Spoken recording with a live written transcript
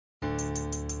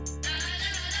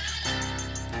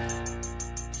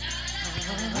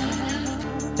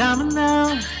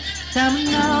Domino,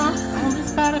 only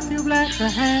spot a few blacks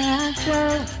behind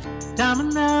you.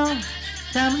 Domino,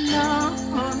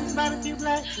 only spot a few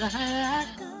blacks behind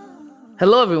you.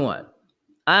 Hello, everyone.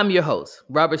 I'm your host,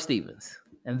 Robert Stevens,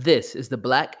 and this is the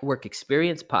Black Work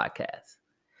Experience Podcast.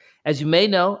 As you may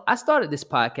know, I started this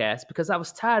podcast because I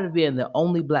was tired of being the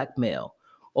only black male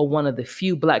or one of the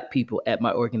few black people at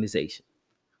my organization.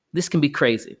 This can be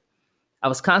crazy. I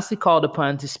was constantly called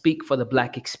upon to speak for the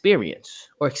Black experience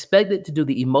or expected to do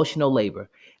the emotional labor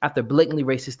after blatantly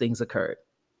racist things occurred.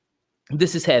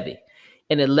 This is heavy,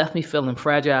 and it left me feeling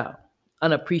fragile,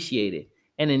 unappreciated,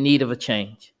 and in need of a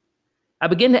change. I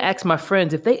began to ask my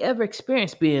friends if they ever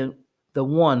experienced being the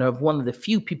one of the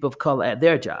few people of color at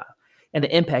their job and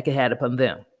the impact it had upon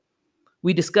them.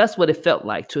 We discussed what it felt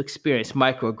like to experience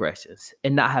microaggressions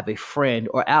and not have a friend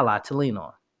or ally to lean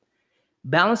on.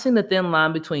 Balancing the thin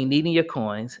line between needing your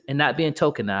coins and not being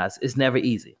tokenized is never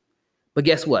easy. But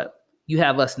guess what? You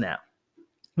have us now,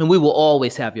 and we will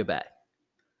always have your back.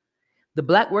 The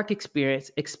Black Work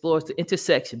Experience explores the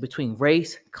intersection between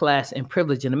race, class, and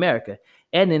privilege in America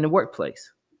and in the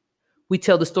workplace. We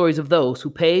tell the stories of those who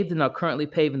paved and are currently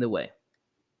paving the way.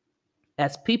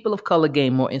 As people of color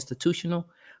gain more institutional,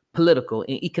 political,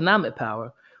 and economic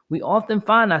power, we often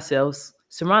find ourselves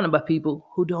surrounded by people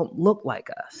who don't look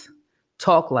like us,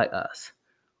 talk like us,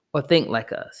 or think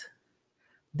like us.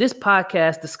 This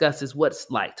podcast discusses what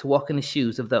it's like to walk in the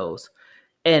shoes of those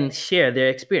and share their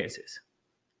experiences.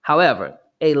 However,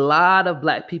 a lot of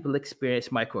Black people experience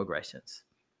microaggressions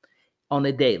on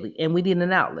a daily, and we need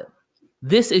an outlet.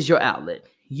 This is your outlet.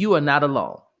 You are not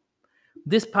alone.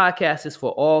 This podcast is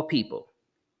for all people,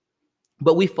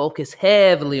 but we focus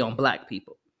heavily on Black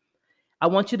people. I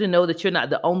want you to know that you're not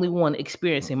the only one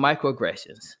experiencing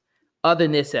microaggressions,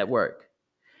 otherness at work,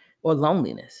 or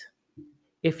loneliness.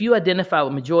 If you identify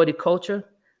with majority culture,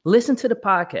 listen to the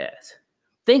podcast.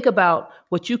 Think about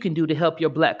what you can do to help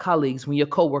your Black colleagues when your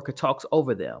coworker talks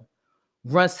over them,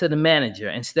 runs to the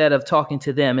manager instead of talking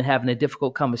to them and having a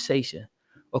difficult conversation,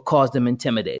 or cause them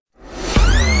intimidated.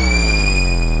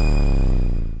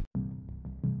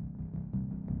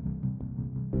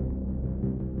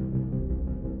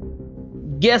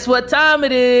 Guess what time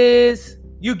it is?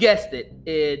 You guessed it.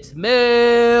 It's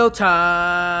mail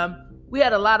time. We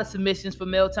had a lot of submissions for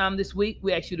mail time this week.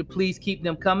 We asked you to please keep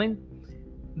them coming.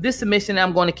 This submission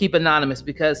I'm going to keep anonymous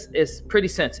because it's pretty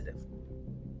sensitive.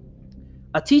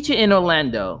 A teacher in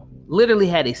Orlando literally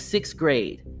had a 6th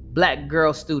grade Black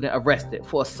girl student arrested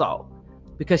for assault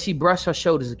because she brushed her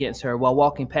shoulders against her while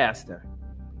walking past her.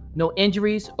 No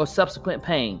injuries or subsequent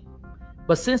pain.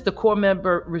 But since the core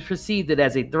member perceived it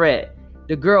as a threat,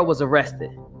 the girl was arrested.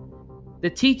 The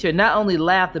teacher not only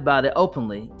laughed about it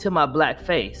openly to my Black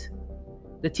face,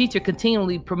 the teacher was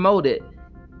continually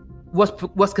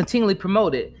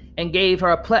promoted and gave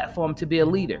her a platform to be a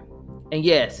leader. And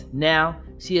yes, now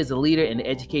she is a leader in the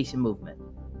education movement.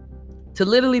 To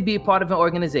literally be a part of an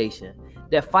organization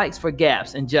that fights for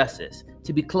gaps in justice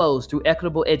to be closed through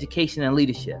equitable education and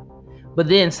leadership, but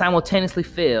then simultaneously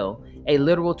fail a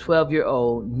literal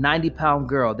 12-year-old, 90-pound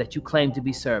girl that you claim to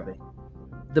be serving.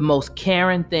 The most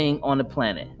caring thing on the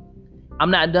planet.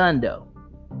 I'm not done though.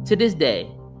 To this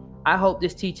day, I hope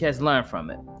this teacher has learned from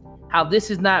it. How this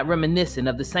is not reminiscent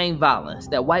of the same violence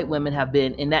that white women have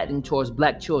been enacting towards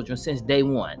Black children since day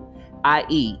one,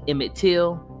 i.e. Emmett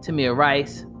Till, Tamir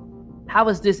Rice. How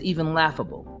is this even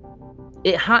laughable?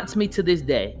 It haunts me to this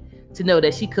day to know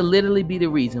that she could literally be the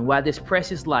reason why this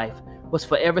precious life was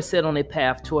forever set on a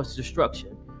path towards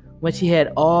destruction when she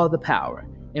had all the power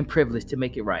and privilege to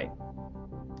make it right.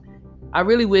 I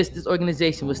really wish this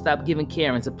organization would stop giving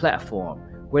Karens a platform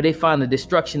where they find the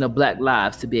destruction of Black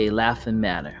lives to be a laughing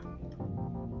matter.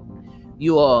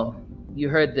 You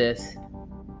heard this.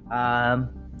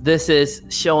 This is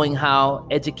showing how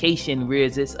education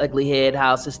rears its ugly head,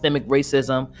 how systemic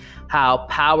racism, how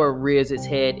power rears its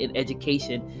head in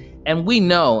education. And we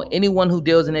know, anyone who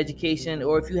deals in education,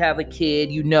 or if you have a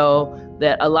kid, you know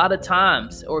that a lot of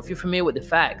times, or if you're familiar with the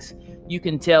facts, you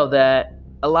can tell that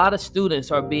a lot of students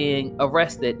are being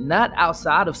arrested, not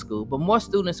outside of school, but more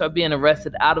students are being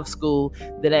arrested out of school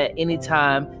than at any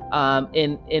time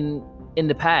in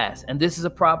the past. And this is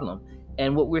a problem.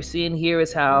 And what we're seeing here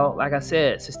is how, like I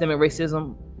said, systemic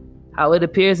racism, how it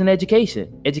appears in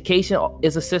education. Education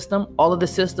is a system. All of the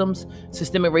systems,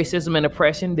 systemic racism and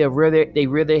oppression, they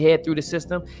rear their head through the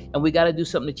system, and we got to do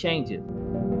something to change it.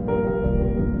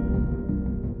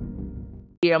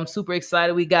 I'm super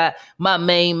excited. We got my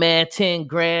main man, 10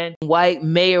 Grand, White,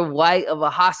 Mayor White of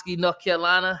Ahoskie, North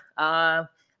Carolina.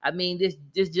 I mean,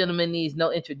 this gentleman needs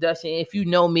no introduction. If you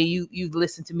know me, you've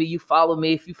listened to me, you follow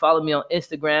me. If you follow me on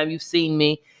Instagram, you've seen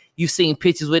me. You've seen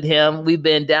pictures with him. We've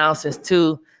been down since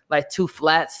two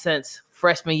flats since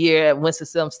freshman year at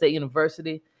Winston-Salem State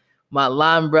University. My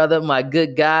line brother, my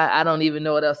good guy. I don't even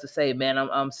know what else to say, man.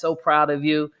 I'm so proud of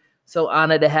you. So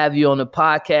honored to have you on the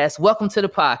podcast. Welcome to the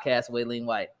podcast, Waylene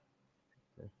White.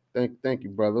 Thank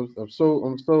you, brother. I'm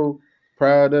so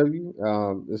proud of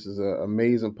you. This is an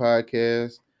amazing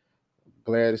podcast.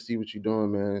 Glad to see what you're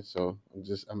doing, man. So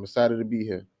I'm excited to be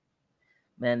here.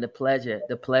 Man, the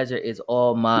pleasure is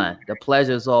all mine. The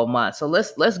pleasure is all mine. So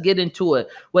let's get into it.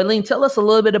 Waylene, tell us a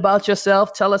little bit about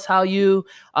yourself. Tell us how you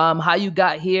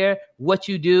got here, what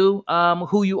you do,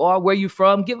 who you are, where you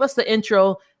from. Give us the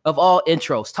intro of all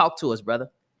intros. Talk to us, brother.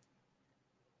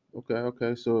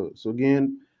 Okay. So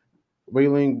again,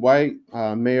 Waylene White,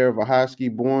 mayor of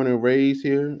Ahoskie, born and raised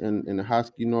here in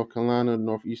Ahoskie, North Carolina,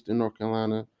 northeastern North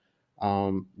Carolina.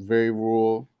 Very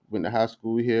rural. Went to high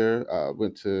school here.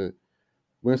 Went to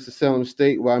Winston-Salem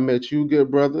State, where I met you,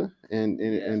 good brother, and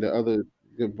the other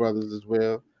good brothers as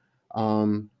well.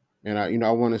 And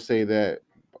I want to say that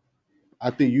I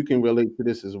think you can relate to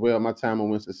this as well. My time at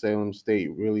Winston-Salem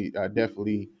State really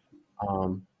definitely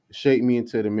shaped me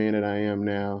into the man that I am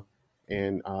now,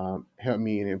 and helped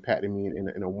me and impacted me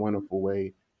in a wonderful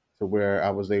way, to where I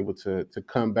was able to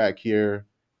come back here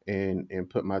and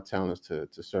put my talents to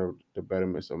serve the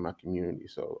betterments of my community.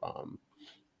 So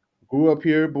grew up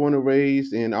here, born and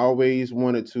raised, and always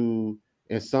wanted to,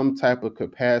 in some type of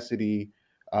capacity,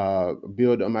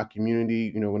 build up my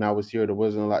community. When I was here, there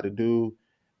wasn't a lot to do.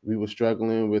 We were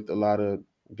struggling with a lot of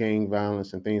gang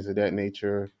violence and things of that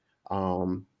nature,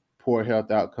 poor health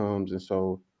outcomes. And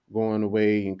so going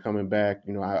away and coming back,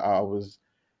 I was,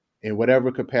 in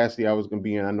whatever capacity I was going to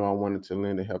be in, I know I wanted to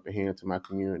lend a helping hand to my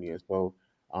community. And so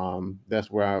that's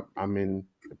where I'm in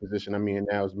the position I'm in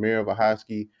now as mayor of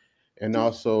Ahoskie, and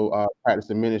also practice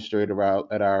administrator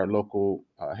at our local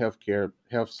health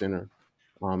center.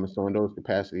 And so in those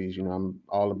capacities, I'm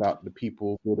all about the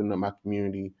people, building up my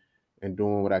community, and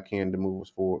doing what I can to move us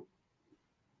forward.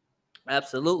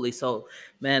 Absolutely. So,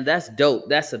 man, that's dope.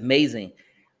 That's amazing.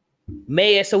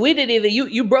 Mayor, so we didn't even,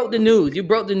 you broke the news. You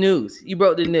broke the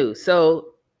news. So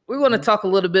we're going to talk a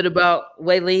little bit about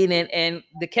Waylene, and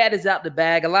the cat is out the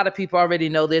bag. A lot of people already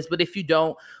know this, but if you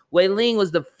don't, Waylene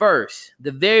was the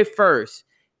very first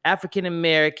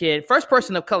African-American, first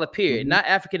person of color, period, not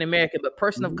African-American, but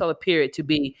person of color, period, to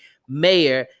be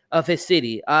mayor of his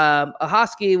city.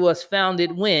 Ahoskie was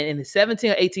founded when, in the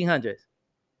 1700s or 1800s?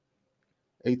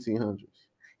 1800s.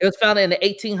 It was founded in the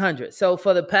 1800s. So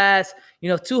for the past,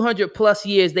 200 plus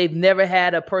years, they've never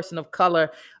had a person of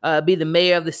color be the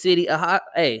mayor of the city.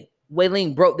 Hey,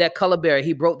 Waylene broke that color barrier.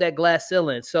 He broke that glass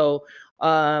ceiling. So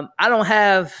I don't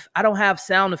have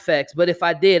sound effects, but if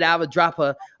I did, I would drop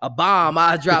a bomb.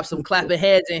 I'd drop some clapping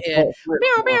heads in here.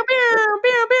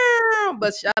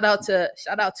 But shout out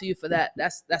to you for that.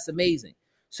 That's amazing.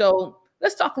 So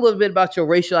let's talk a little bit about your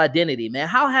racial identity, man.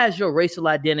 How has your racial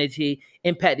identity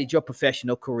impacted your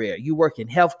professional career? You work in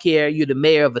healthcare. You're the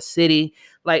mayor of a city.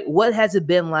 Like, what has it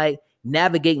been like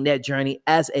navigating that journey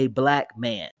as a Black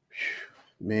man?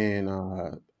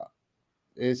 Man,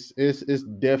 it's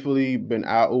definitely been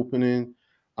eye-opening.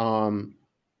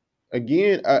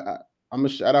 Again, I'm gonna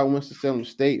shout out Winston-Salem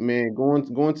State, man.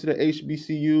 Going to the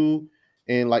HBCU,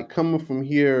 and like coming from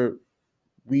here,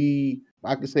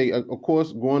 I could say, of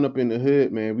course, growing up in the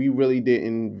hood, man, we really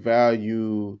didn't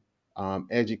value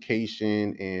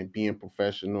education and being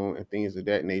professional and things of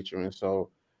that nature. And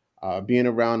so being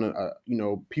around,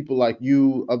 people like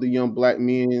you, other young Black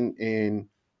men, and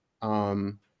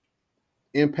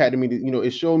impacted me.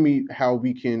 It showed me how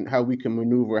we can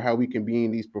maneuver, how we can be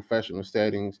in these professional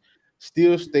settings,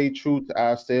 still stay true to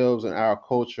ourselves and our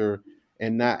culture,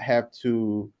 and not have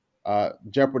to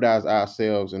jeopardize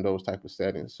ourselves in those type of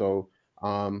settings. So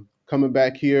coming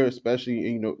back here,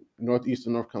 especially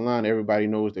northeastern North Carolina, everybody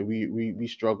knows that we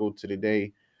struggle to the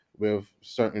day with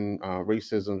certain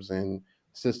racisms and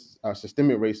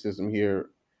systemic racism here,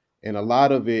 and a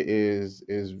lot of it is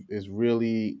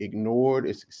really ignored.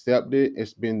 It's accepted.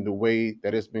 It's been the way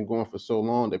that it's been going for so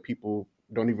long that people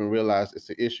don't even realize it's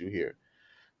an issue here.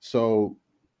 So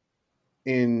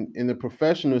in the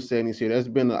professional settings here,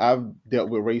 I've dealt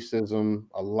with racism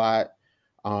a lot,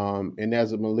 and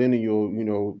as a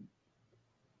millennial,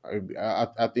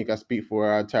 I think I speak for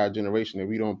our entire generation that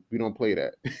we don't play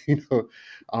that. You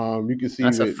can see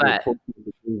That's a with fact.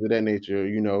 things of that nature.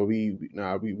 We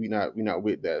not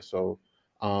with that. So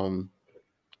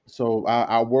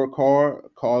I work hard,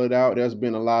 call it out. There's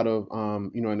been a lot of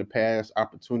in the past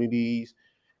opportunities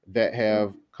that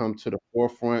have come to the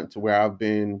forefront to where I've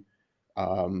been,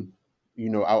 you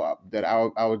know,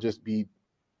 I would just be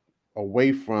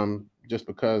away from just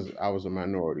because I was a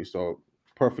minority. So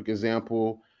perfect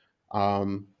example,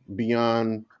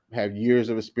 beyond have years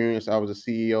of experience. I was a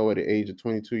CEO at the age of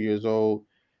 22 years old,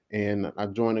 and I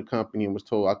joined the company and was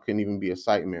told I couldn't even be a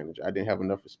site manager. I didn't have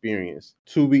enough experience.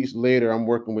 2 weeks later, I'm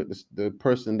working with the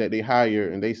person that they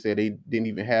hired, and they said they didn't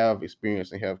even have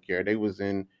experience in healthcare. They was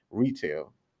in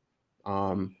retail.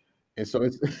 And so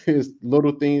it's, it's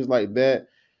little things like that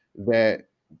that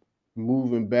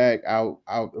moving back out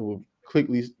it will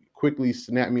quickly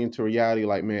snap me into reality,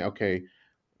 like, man, okay,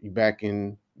 you back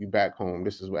home.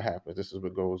 This is what happens. This is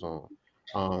what goes on.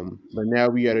 But now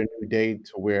we at a new day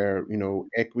to where, you know,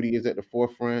 equity is at the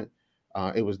forefront.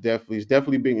 It's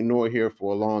definitely being ignored here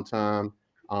for a long time.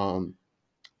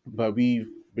 But we've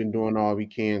been doing all we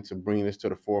can to bring this to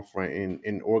the forefront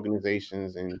in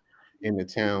organizations and in the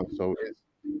town. So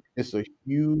it's a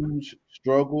huge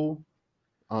struggle.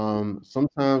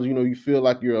 Sometimes, you know, you feel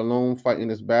like you're alone fighting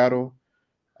this battle.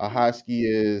 Ahoskie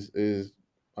is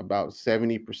about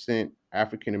 70%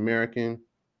 African American,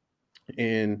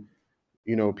 and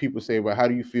you know, people say, "Well, how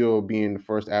do you feel being the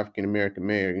first African American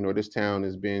mayor?" You know, this town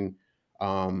has been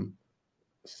 70%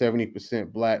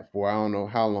 black for I don't know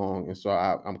how long, and so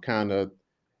I'm kind of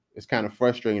it's kind of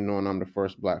frustrating knowing I'm the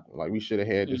first black one. Like we should have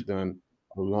had this done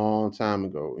a long time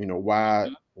ago. You know, why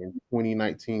in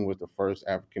 2019 was the first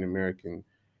African American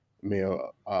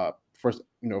male, first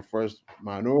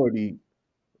minority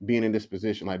being in this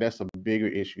position. Like that's a bigger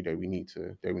issue that we need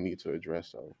to address.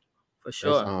 So For that's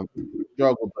sure.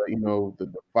 struggle, but you know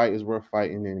the fight is worth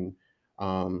fighting,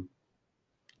 um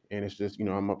and it's just, you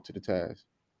know, I'm up to the task.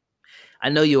 I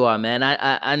know you are, man.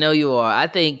 I know you are. I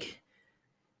think,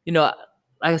 you know,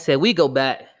 like I said, we go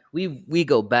back. We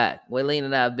go back. Waylene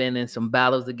and I have been in some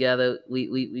battles together.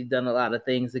 We've done a lot of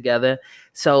things together.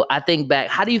 So I think back.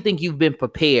 How do you think you've been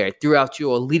prepared throughout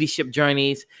your leadership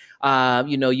journeys?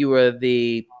 You know, you were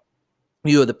the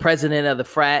president of the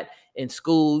frat in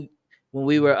school when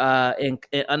we were in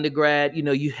undergrad. You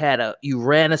know, you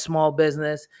ran a small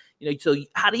business. You know, so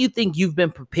how do you think you've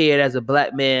been prepared as a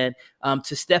black man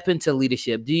to step into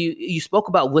leadership? You spoke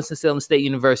about Winston-Salem State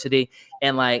University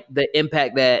and like the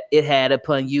impact that it had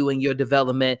upon you and your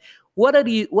development. What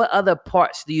other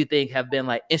parts do you think have been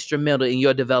like instrumental in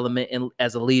your development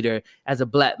as a leader, as a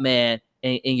black man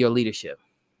in your leadership?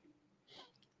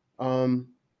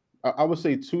 I would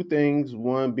say two things.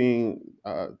 One being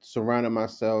surrounding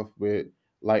myself with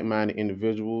like-minded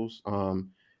individuals.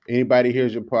 Anybody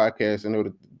hears your podcast, I know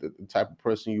the type of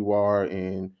person you are,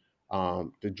 and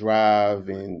the drive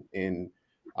and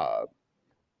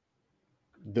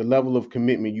the level of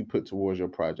commitment you put towards your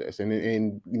projects,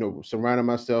 and you know, surrounding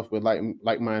myself with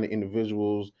like-minded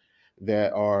individuals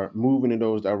that are moving in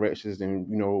those directions, and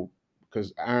you know,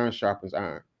 because iron sharpens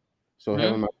iron. So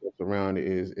having Mm-hmm. myself around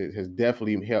it has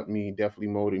definitely helped me, definitely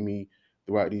molded me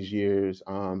throughout these years.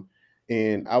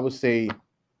 And I would say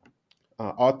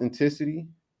authenticity,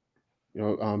 you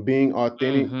know, being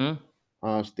authentic,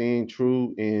 Mm-hmm. staying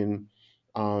true, and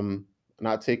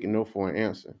not taking no for an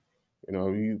answer. You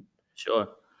know, Sure.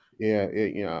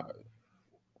 you know,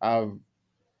 I've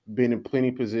been in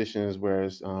plenty positions where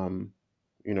it's, you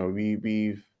know, we've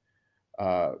you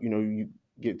know, you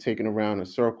get taken around in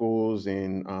circles,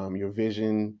 and your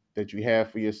vision that you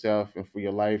have for yourself and for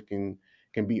your life can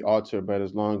be altered. But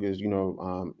as long as, you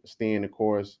know, staying the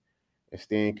course and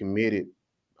staying committed,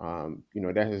 you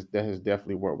know, that has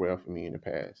definitely worked well for me in the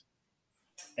past.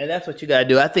 And that's what you gotta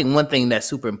do. I think one thing that's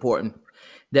super important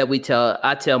that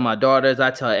I tell my daughters,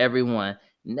 I tell everyone,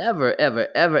 never, ever,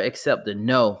 ever accept a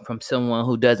no from someone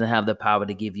who doesn't have the power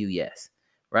to give you yes.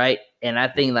 Right. And I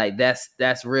think like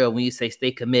that's real when you say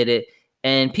stay committed,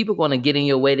 and people gonna get in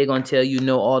your way, they're gonna tell you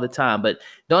no all the time, but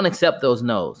don't accept those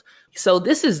no's. So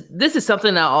this is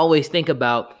something I always think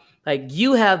about. Like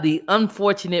you have the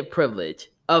unfortunate privilege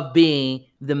of being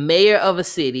the mayor of a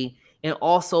city and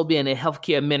also being a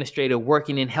healthcare administrator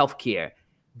working in healthcare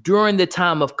during the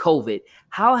time of COVID.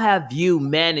 How have you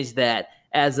managed that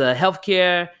as a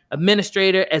healthcare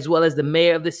administrator as well as the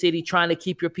mayor of the city, trying to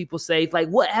keep your people safe? Like,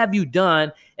 what have you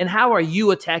done, and how are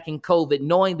you attacking COVID,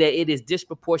 knowing that it is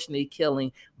disproportionately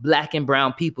killing Black and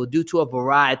brown people due to a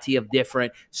variety of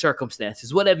different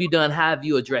circumstances? What have you done? How have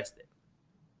you addressed it?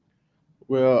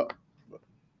 Well,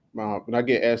 when I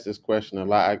get asked this question a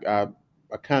lot, I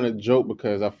kind of joke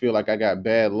because I feel like I got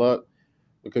bad luck,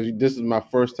 because this is my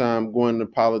first time going into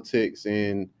politics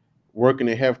and working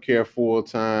in healthcare full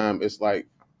time. It's like,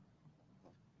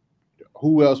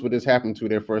 who else would this happen to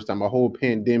their first time? A whole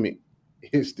pandemic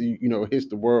hits the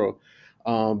world.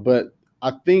 But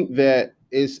I think that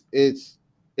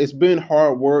it's been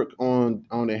hard work on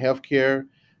the healthcare.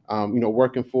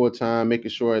 Working full time,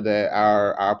 making sure that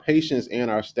our patients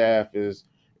and our staff is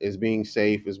being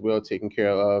safe, is well taken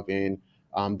care of, and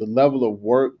the level of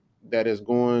work that is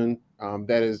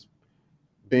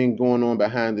been going on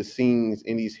behind the scenes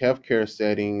in these healthcare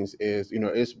settings is,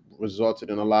 it's resulted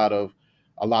in a lot of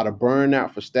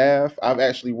burnout for staff. I've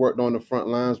actually worked on the front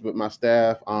lines with my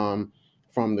staff,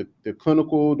 from the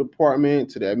clinical department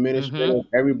to the administrative.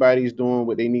 Everybody's doing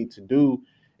what they need to do,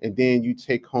 and then you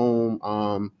take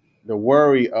home the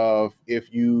worry of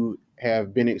if you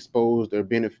have been exposed or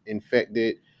been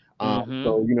infected.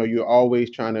 So you're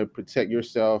always trying to protect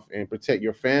yourself and protect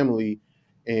your family,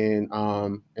 and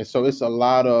so it's a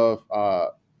lot of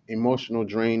emotional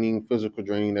draining, physical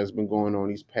draining that's been going on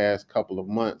these past couple of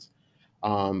months.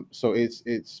 So it's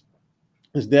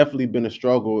definitely been a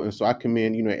struggle, and so I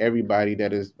commend everybody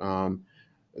that is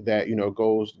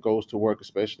that goes to work,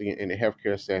 especially in the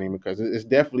healthcare setting, because it's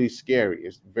definitely scary.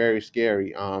 It's very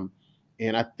scary,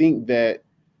 and I think that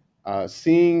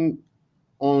seeing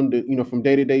on the from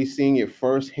day to day, seeing it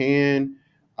firsthand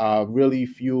really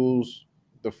fuels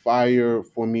the fire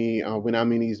for me when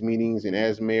I'm in these meetings and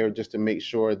as mayor, just to make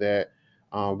sure that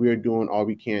we're doing all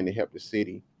we can to help the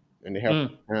city and to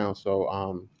help the town.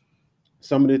 So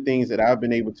some of the things that I've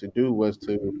been able to do is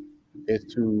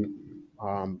to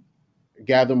um,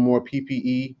 gather more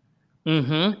PPE.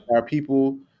 Our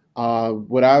people,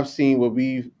 what I've seen, what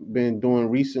we've been doing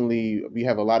recently, we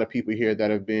have a lot of people here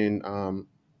that have been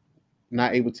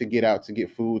not able to get out to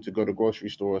get food, to go to grocery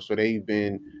stores. So they've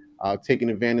been taking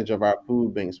advantage of our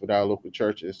food banks with our local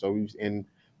churches. So and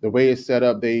the way it's set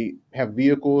up, they have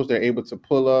vehicles. They're able to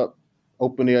pull up,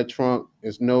 open their trunk.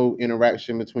 There's no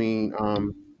interaction between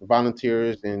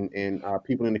volunteers and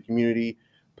people in the community.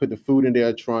 Put the food in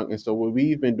their trunk. And so what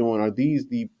we've been doing are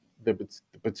the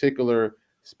particular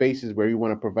spaces where we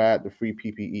want to provide the free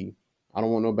PPE. I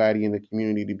don't want nobody in the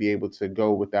community to be able to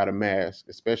go without a mask,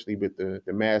 especially with the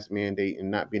mask mandate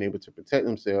and not being able to protect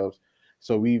themselves.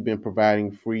 So we've been providing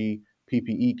free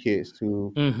PPE kits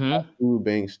to food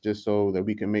banks, just so that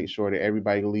we can make sure that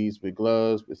everybody leaves with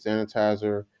gloves, with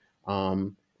sanitizer,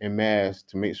 and masks,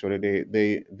 to make sure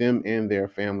that them and their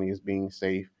family is being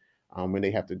safe when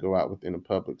they have to go out within the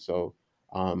public. So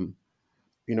um,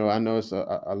 I know it's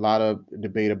a lot of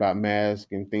debate about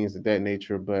masks and things of that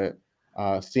nature, but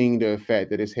seeing the effect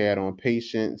that it's had on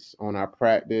patients, on our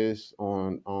practice,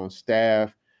 on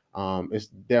staff, it's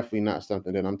definitely not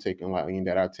something that I'm taking lightly, and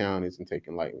that our town isn't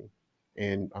taking lightly.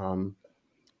 And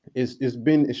it's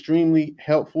been extremely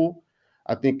helpful.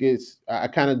 I think I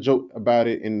kind of joked about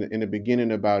it in the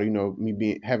beginning about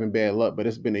me having bad luck, but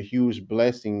it's been a huge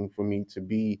blessing for me to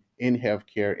be in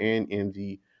healthcare and in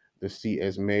the seat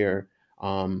as mayor,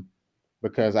 um,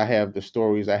 because I have the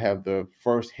stories, I have the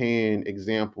firsthand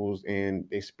examples and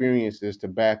experiences to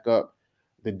back up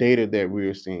the data that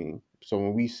we're seeing. So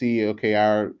when we see, okay,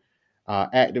 our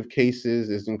active cases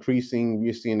is increasing,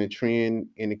 we're seeing a trend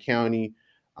in the county.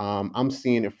 I'm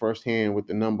seeing it firsthand with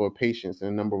the number of patients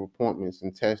and the number of appointments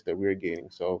and tests that we're getting.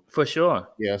 So For sure.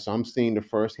 yeah, so I'm seeing the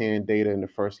firsthand data and the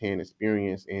firsthand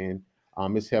experience, and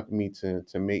it's helping me to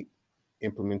make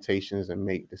implementations and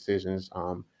make decisions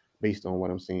based on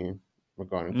what I'm seeing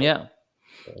regarding COVID. Yeah.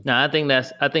 No, I think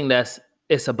that's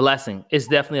it's a blessing. It's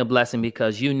definitely a blessing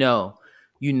because you know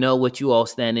what you all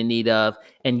stand in need of,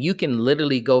 and you can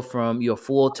literally go from your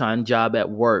full-time job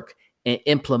at work and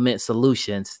implement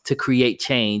solutions to create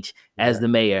change as the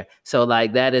mayor. So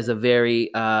like that is a very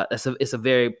it's a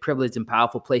very privileged and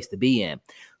powerful place to be in.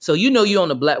 So you're on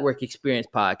the Black Work Experience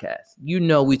podcast.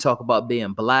 We talk about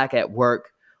being Black at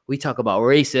work. We talk about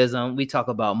racism. We talk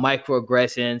about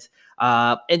microaggressions,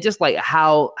 and just like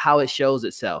how it shows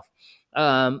itself.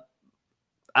 Um,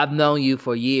 I've known you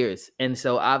for years, and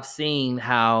so I've seen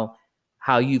how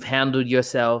you've handled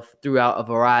yourself throughout a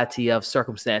variety of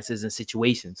circumstances and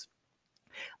situations.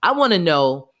 I want to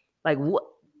know, like,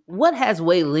 what has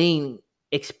Waylene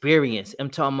experienced? I'm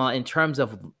talking about in terms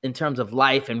of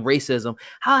life and racism.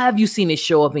 How have you seen it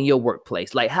show up in your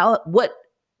workplace? Like,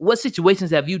 what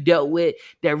situations have you dealt with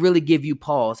that really give you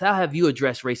pause? How have you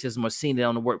addressed racism or seen it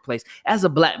on the workplace as a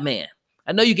Black man?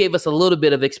 I know you gave us a little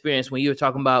bit of experience when you were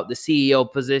talking about the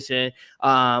CEO position,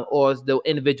 or the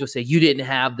individual said you didn't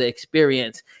have the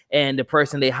experience, and the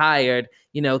person they hired,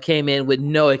 came in with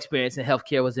no experience in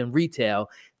healthcare, was in retail.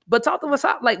 But talk to us,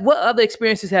 like, what other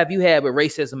experiences have you had with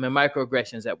racism and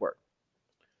microaggressions at work?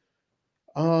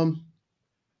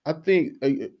 I think,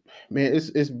 man,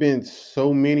 it's been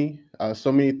so many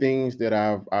things that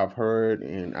I've heard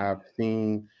and I've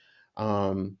seen.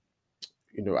 I've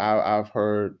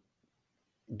heard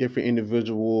different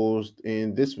individuals,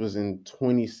 and this was in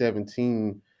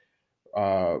 2017,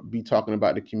 be talking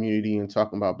about the community and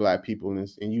talking about Black people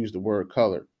and use the word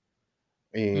color.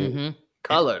 And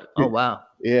Colored. Oh, wow.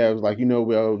 yeah, it was like,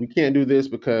 well, we can't do this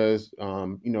because,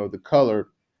 the color.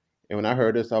 And when I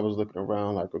heard this, I was looking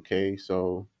around like, okay,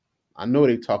 so I know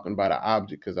they're talking about an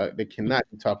object because they cannot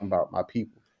be talking about my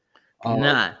people.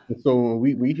 Nah. So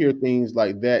when we hear things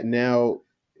like that now,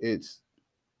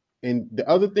 and the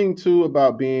other thing too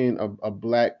about being a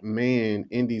Black man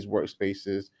in these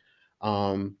workspaces,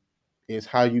 is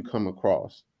how you come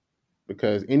across.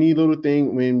 Because any little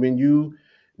thing, when you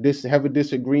have a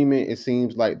disagreement, it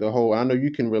seems like I know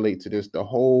you can relate to this, the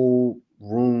whole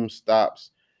room stops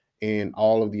and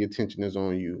all of the attention is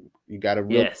on you. You got to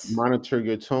really monitor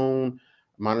your tone,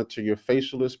 monitor your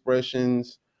facial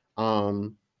expressions,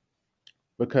 because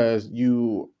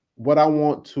what I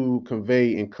want to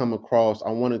convey and come across, I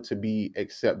want it to be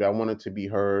accepted. I want it to be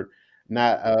heard,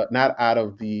 not out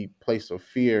of the place of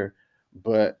fear,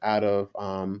 but out of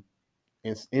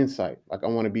insight. Like I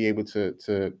want to be able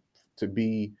to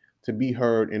be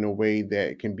heard in a way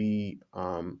that can be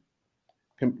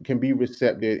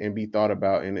receptive and be thought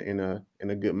about in a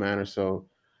good manner. So,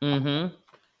 so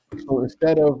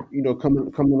instead of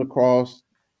coming across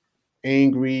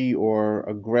angry or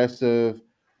aggressive,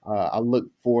 I look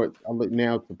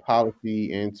now to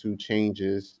policy and to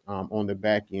changes on the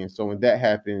back end. So when that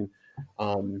happened,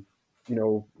 we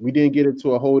didn't get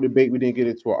into a whole debate, we didn't get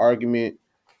into an argument,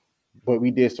 but we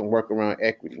did some work around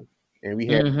equity, and we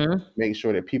had to make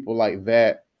sure that people like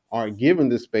that aren't given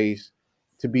the space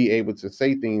to be able to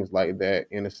say things like that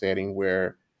in a setting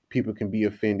where people can be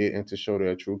offended and to show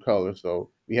their true color. So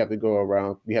we have to go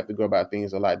about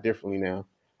things a lot differently now.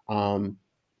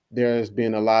 There's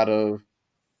been a lot of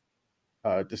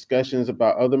discussions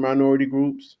about other minority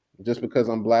groups. Just because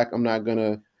I'm Black, I'm not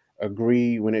gonna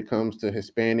agree when it comes to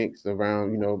Hispanics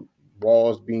around,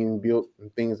 walls being built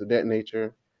and things of that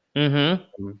nature.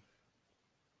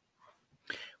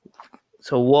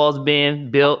 So walls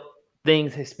being built,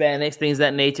 things, Hispanics, things of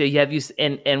that nature.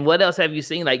 And what else have you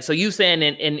seen? Like, so you saying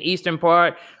in the eastern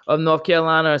part of North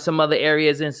Carolina or some other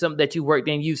areas and some that you worked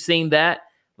in, you've seen that?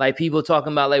 Like people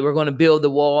talking about like, we're going to build the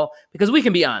wall, because we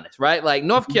can be honest, right? Like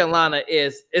North Carolina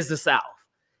is the South,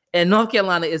 and North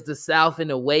Carolina is the South in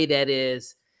a way that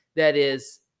is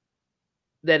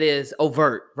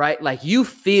overt, right? Like you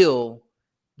feel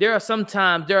there are some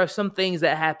things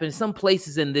that happen, some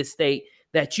places in this state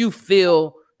that you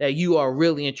feel that you are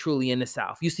really and truly in the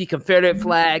South. You see Confederate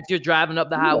flags, you're driving up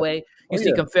the highway, you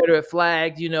see Confederate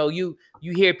flags, you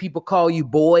hear people call you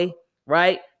boy,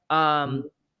 right?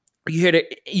 You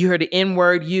hear the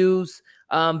N-word used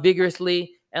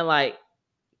vigorously, and like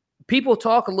people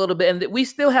talk a little bit, and we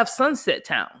still have sunset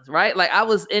towns, right? Like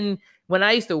when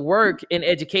I used to work in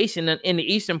education in the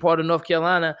eastern part of North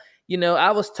Carolina,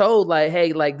 I was told like,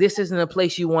 hey, like this isn't a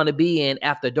place you want to be in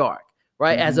after dark,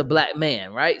 right? As a Black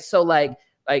man, right? So like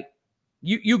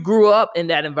you grew up in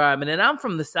that environment, and I'm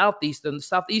from the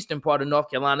southeastern part of North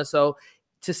Carolina, so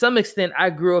to some extent I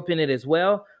grew up in it as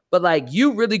well. But like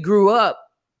you really grew up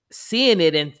seeing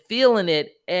it and feeling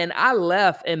it, and I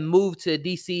left and moved to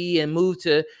DC and moved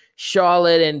to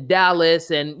Charlotte and Dallas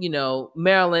and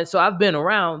Maryland. So I've been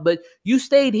around, but you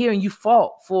stayed here and you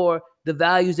fought for the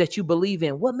values that you believe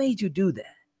in. What made you do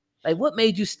that? Like, what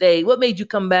made you stay? What made you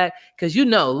come back? Because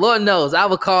Lord knows, I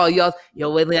would call y'all,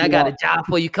 yo, Whitley, I got a job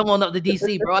for you. Come on up to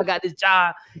DC, bro. I got this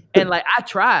job. And like,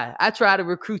 I tried to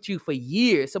recruit you for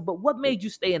years. So, but what made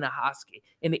you stay in the Hosky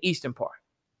in the eastern part?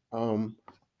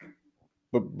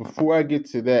 But before I get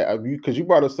to that, because you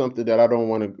brought up something that I don't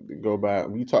want to go by.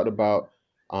 We talked about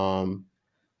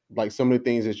like some of the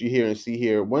things that you hear and see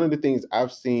here. One of the things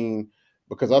I've seen,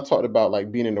 because I talked about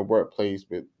like being in the workplace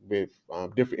with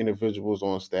different individuals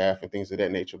on staff and things of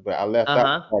that nature, but I left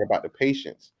out the part about the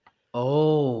patients.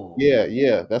 Oh,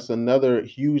 yeah, that's another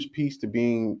huge piece to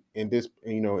being in this,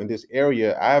 in this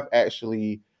area. I've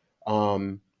actually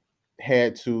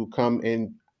had to come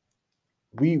in.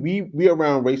 We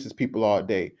around racist people all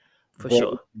day. For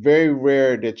sure. It's very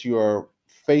rare that you are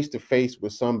face to face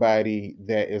with somebody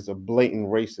that is a blatant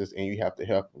racist and you have to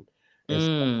help them. And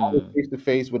so I was face to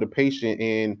face with a patient,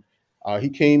 and he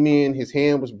came in, his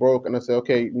hand was broken. I said,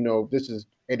 okay, this is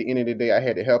at the end of the day, I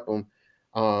had to help him.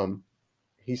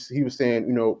 He was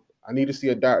saying, I need to see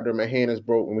a doctor. My hand is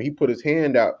broken. When he put his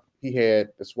hand out, he had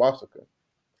the swastika.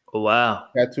 Oh, wow.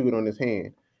 Tattooed on his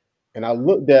hand. And I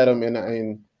looked at him,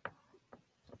 and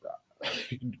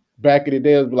back in the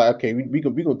day, I was like, okay, we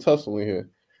gonna tussle in here,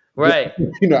 right?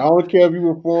 I don't care if you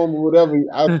reform or whatever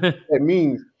that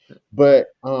means, but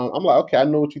I'm like, okay, I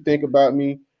know what you think about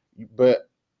me, but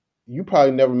you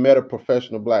probably never met a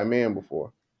professional black man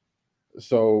before.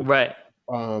 So Right.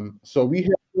 so we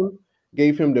helped him,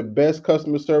 gave him the best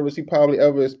customer service he probably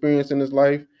ever experienced in his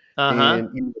life, Uh-huh. and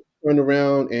he turned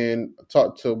around and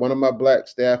talked to one of my black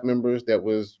staff members that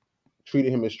was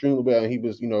treated him extremely well, and he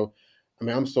was, I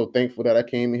mean, I'm so thankful that I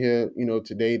came here,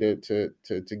 today to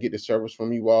get the service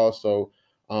from you all. So,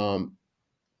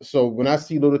 so when I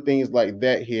see little things like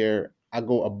that here, I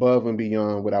go above and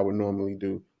beyond what I would normally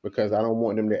do because I don't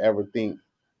want them to ever think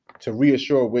to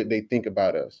reassure what they think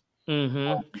about us.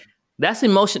 Mm-hmm. That's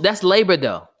emotion. That's labor,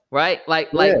 though, right? Like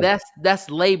Yeah. that's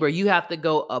labor. You have to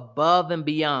go above and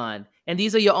beyond. And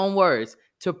these are your own words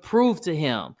to prove to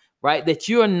him, right, that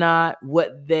you're not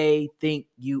what they think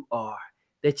you are.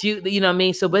 That you know what I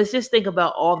mean? So, but let's just think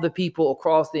about all the people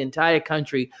across the entire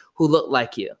country who look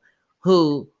like you,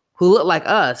 who look like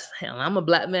us. Hell, I'm a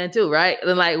black man too, right?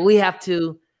 And like we have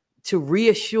to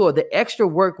reassure the extra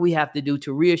work we have to do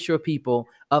to reassure people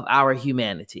of our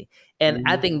humanity. And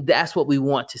I think that's what we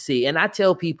want to see. And I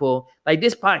tell people, like,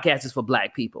 this podcast is for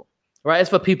black people, right? It's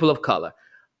for people of color.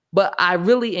 But I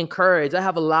really encourage, I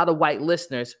have a lot of white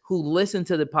listeners who listen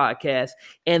to the podcast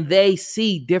and they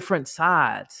see different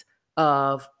sides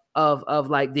of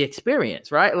like the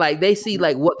experience, right? Like they see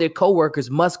like what their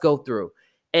coworkers must go through.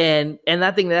 And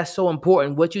I think that's so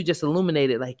important. What you just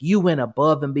illuminated, like you went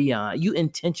above and beyond. You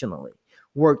intentionally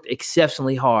worked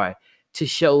exceptionally hard to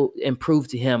show and prove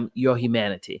to him your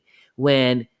humanity.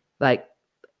 When like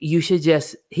he should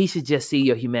just see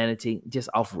your humanity just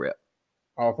off rip.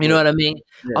 You know what I mean?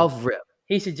 Yeah. Off rip.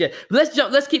 He should just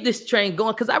let's keep this train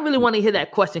going because I really want to hear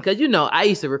that question. Because I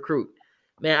used to recruit.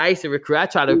 Man, I used to recruit. I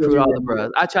try to recruit all the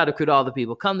brothers. I try to recruit all the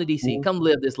people. Come to DC. Come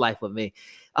live this life with me.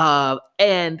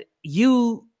 And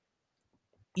you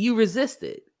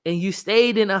resisted and you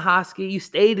stayed in Ahoskie. You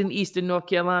stayed in Eastern North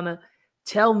Carolina.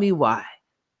 Tell me why.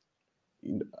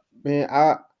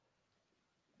 Man,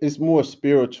 it's more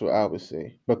spiritual, I would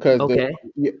say, because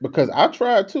because I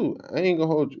tried too. I ain't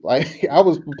gonna hold you. Like I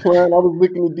was planning, I was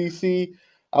looking at DC.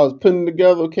 I was putting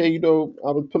together, I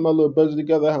was putting my little budget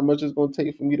together, how much it's gonna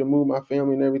take for me to move my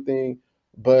family and everything.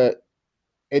 But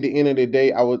at the end of the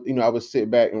day, I would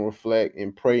sit back and reflect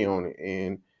and pray on it,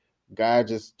 and God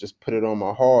just put it on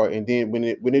my heart. And then when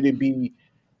it'd be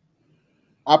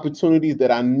opportunities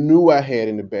that I knew I had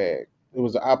in the bag, it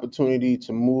was an opportunity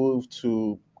to move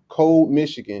to cold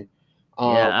Michigan.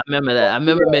 Yeah, I remember that. I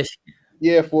remember Michigan.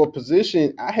 Yeah, for a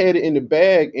position, I had it in the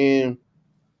bag, and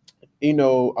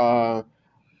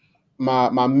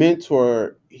my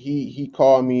mentor, he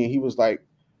called me and he was like,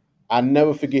 I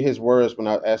never forget his words when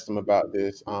I asked him about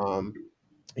this.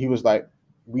 He was like,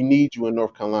 "We need you in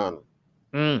North Carolina."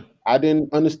 I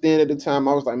didn't understand at the time.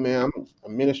 I was like, "Man, I'm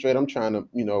administrator. I'm trying to,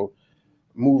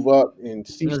 move up and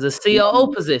see." It was a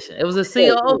COO position. It was a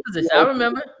COO position. I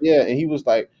remember. Yeah, and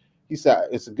he said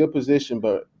it's a good position,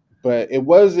 but it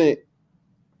wasn't.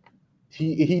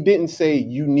 He didn't say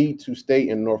you need to stay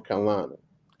in North Carolina.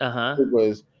 It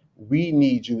was we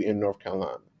need you in North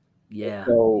Carolina. Yeah.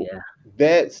 So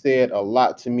that said a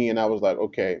lot to me, and I was like,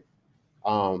 okay,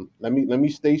 let me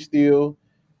stay still.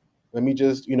 Let me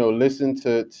just listen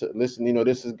to listen.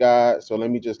 This is God, so let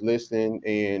me just listen,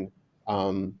 and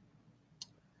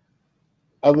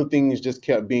other things just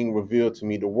kept being revealed to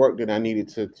me. The work that I needed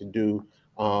to do,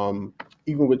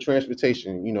 even with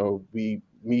transportation.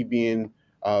 Me being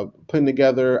putting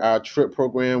together our trip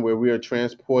program where we are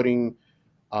transporting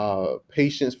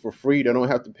patients for free. They don't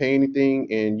have to pay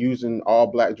anything, and using all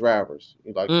black drivers.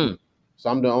 So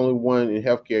I'm the only one in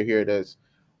healthcare here that's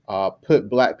put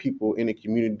black people in the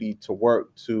community to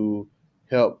work to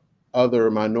help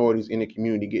other minorities in the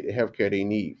community get the healthcare they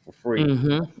need for free.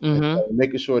 So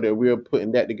making sure that we're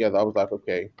putting that together, I was like,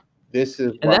 okay, this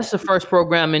is. And that's the first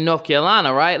program in North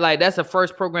Carolina, right? Like that's the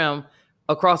first program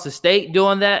across the state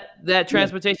doing that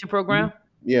transportation program.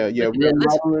 Yeah, we're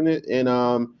modeling it, and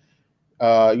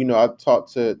I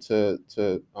talked to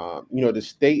the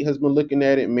state has been looking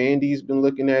at it. Mandy's been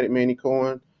looking at it. Mandy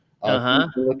Cohen, been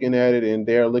looking at it, and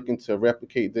they're looking to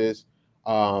replicate this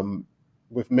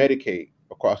with Medicaid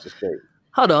across the state.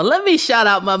 Hold on, let me shout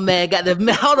out my man.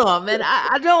 Hold on, man.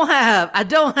 I don't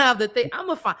have the thing. I'm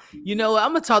gonna find. I'm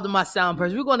gonna talk to my sound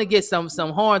person. We're gonna get some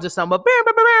horns or something. But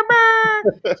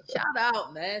shout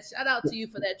out, man. Shout out to you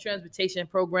for that transportation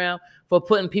program, for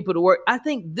putting people to work. I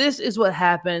think this is what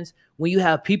happens when you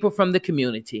have people from the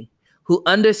community who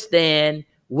understand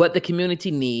what the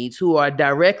community needs, who are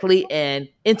directly and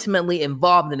intimately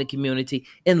involved in the community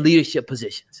in leadership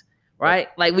positions, right?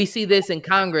 Like we see this in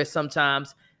Congress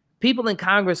sometimes. People in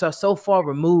Congress are so far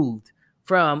removed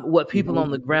from what people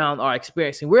on the ground are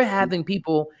experiencing. We're having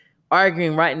people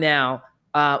arguing right now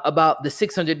about the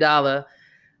 $600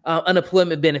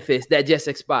 unemployment benefits that just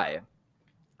expired.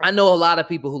 I know a lot of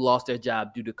people who lost their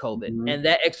job due to COVID, and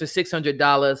that extra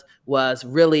 $600 was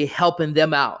really helping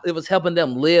them out. It was helping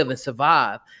them live and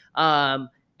survive. And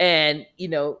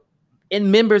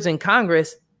in members in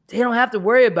Congress, they don't have to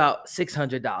worry about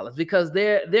 $600 because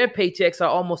their paychecks are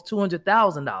almost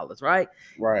 $200,000, right?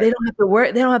 Right. They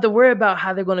don't have to worry about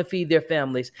how they're going to feed their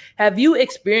families. Have you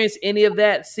experienced any of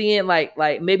that? Seeing like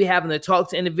maybe having to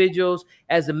talk to individuals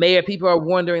as the mayor, people are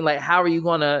wondering like, how are you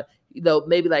going to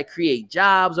maybe like create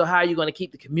jobs, or how are you going to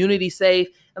keep the community safe?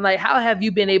 And like, how have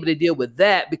you been able to deal with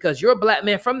that? Because you're a Black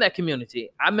man from that community.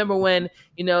 I remember when,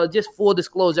 just full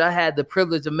disclosure, I had the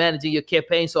privilege of managing your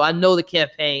campaign. So I know the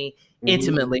campaign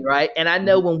intimately, right? And I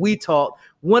know when we talk,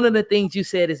 one of the things you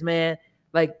said is, man,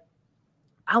 like,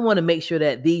 I want to make sure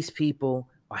that these people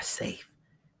are safe.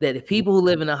 That the people who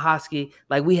live in Ahoskie,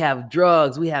 like, we have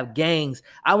drugs, we have gangs.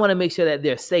 I want to make sure that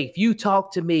they're safe. You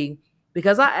talk to me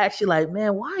because I actually like,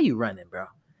 man, why are you running, bro?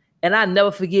 And I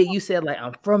never forget, you said, like,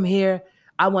 I'm from here.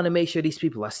 I want to make sure these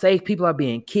people are safe. People are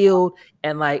being killed.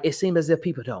 And like, it seems as if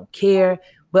people don't care.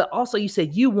 But also you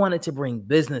said you wanted to bring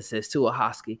businesses to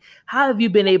Ahoskie. How have you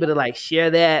been able to like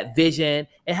share that vision,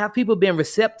 and have people been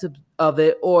receptive of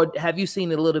it? Or have you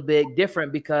seen it a little bit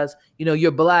different because,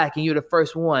 you're Black and you're the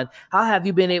first one? How have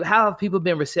people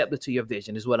been receptive to your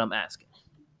vision is what I'm asking.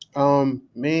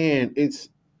 Man, it's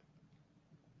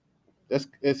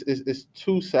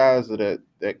two sides of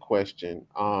that question.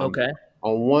 Okay.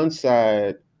 On one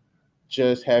side,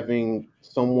 just having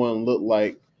someone look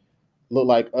like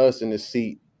us in the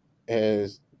seat,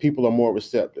 as people are more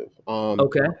receptive.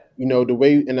 Okay. The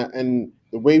way and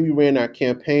the way we ran our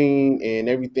campaign and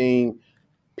everything,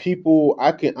 people,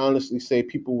 I can honestly say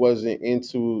people wasn't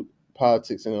into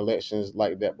politics and elections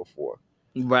like that before.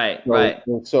 Right.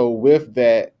 And so with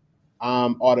that,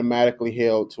 I'm automatically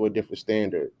held to a different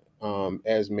standard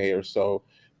as mayor. So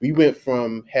we went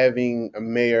from having a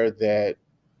mayor that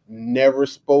never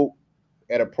spoke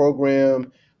at a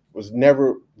program, was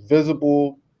never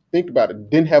visible. Think about it.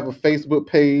 Didn't have a Facebook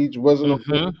page, wasn't on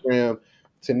Instagram,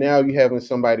 to now you having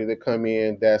somebody that come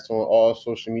in that's on all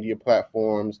social media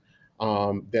platforms.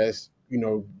 That's,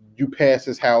 you pass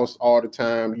his house all the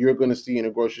time. You're going to see in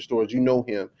the grocery stores,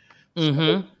 him.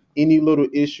 So any little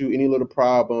issue, any little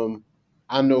problem,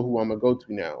 I know who I'm going to go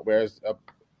to now. Whereas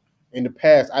in the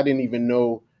past, I didn't even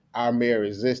know our mayor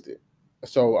existed.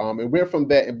 So it went from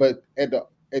that. But at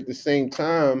the same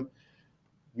time,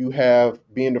 you have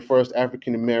being the first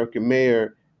African-American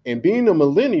mayor and being a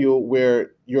millennial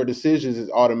where your decisions is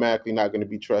automatically not going to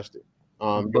be trusted.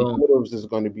 Your motives is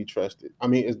going to be trusted. I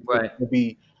mean, it's going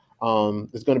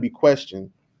to be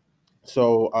questioned.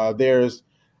 So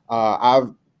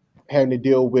I've had to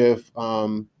deal with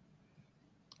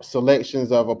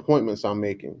selections of appointments I'm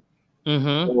making.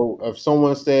 So if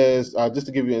someone says, just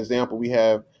to give you an example, we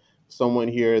have someone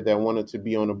here that wanted to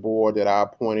be on the board that I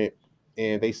appointed.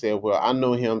 And they said, well, I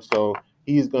know him, so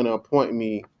he's going to appoint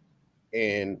me.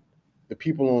 And the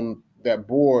people on that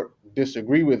board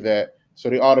disagree with that. So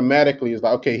they automatically is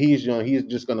like, okay, he's young. He's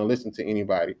just going to listen to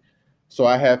anybody. So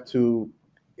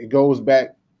it goes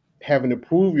back having to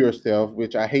prove yourself,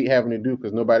 which I hate having to do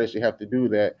because nobody should have to do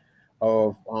that,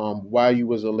 of why you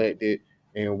was elected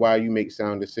and why you make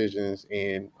sound decisions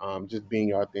and just being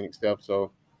your authentic self.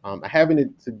 So I having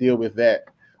to deal with that.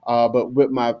 But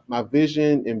with my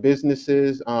vision and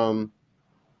businesses,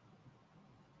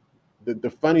 the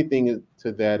funny thing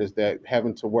to that is that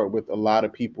having to work with a lot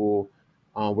of people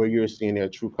where you're seeing their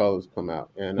true colors come out.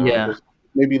 And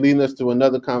maybe leading us to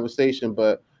another conversation,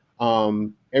 but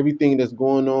everything that's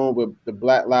going on with the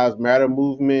Black Lives Matter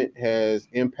movement has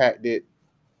impacted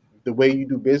the way you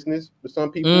do business with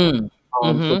some people.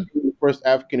 So being the first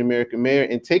African-American mayor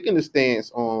and taking the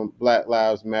stance on Black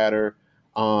Lives Matter,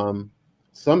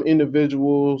 some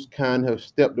individuals kind of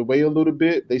stepped away a little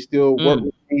bit. They still work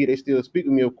with me. They still speak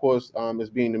with me, of course, as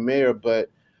being the mayor, but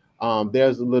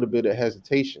there's a little bit of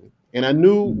hesitation. And I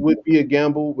knew it would be a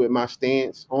gamble with my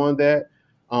stance on that.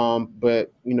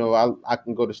 But, I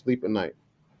can go to sleep at night.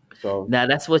 So now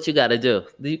that's what you got to do.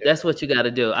 That's what you got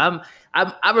to do.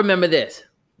 I remember this.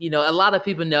 A lot of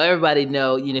people know, everybody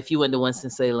know, if you went to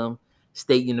Winston-Salem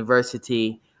State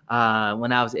University,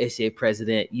 when I was SGA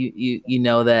president, you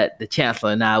know that the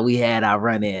chancellor and I, we had our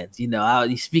run-ins. You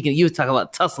were talking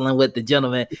about tussling with the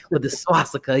gentleman with the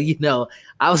swastika.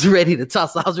 I was ready to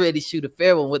tussle. I was ready to shoot a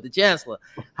fair one with the chancellor.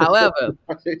 However,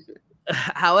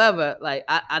 like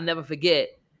I never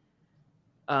forget,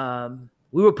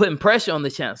 we were putting pressure on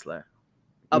the chancellor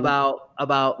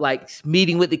about like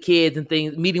meeting with the kids and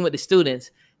things, meeting with the students,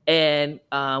 and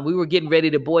we were getting ready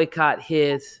to boycott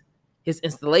his his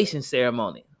installation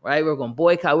ceremony, right? We're going to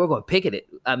boycott, we're going to picket it.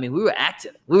 I mean, we were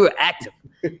active.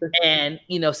 And,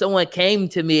 someone came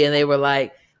to me and they were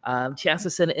like, Chancellor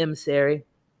sent an emissary,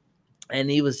 and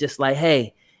he was just like,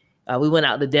 hey, we went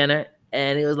out to dinner,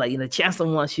 and he was like,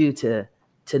 Chancellor wants you to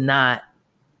not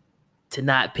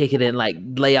picket it and like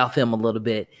lay off him a little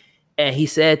bit. And he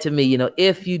said to me,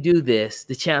 if you do this,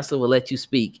 the chancellor will let you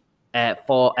speak at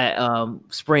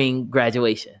spring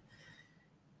graduation.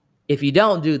 If you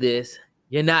don't do this,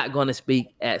 you're not going to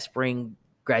speak at spring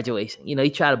graduation. He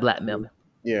tried to blackmail me.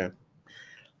 Yeah.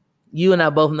 You and I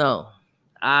both know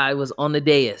I was on the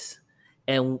dais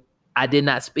and I did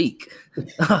not speak.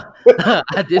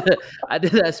 I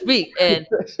did not speak. And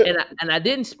I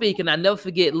didn't speak. And I never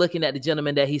forget looking at the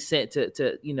gentleman that he sent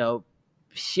to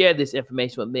share this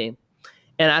information with me.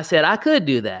 And I said, I could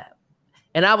do that.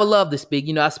 And I would love to speak.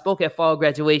 I spoke at fall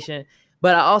graduation,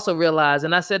 but I also realized,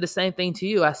 and I said the same thing to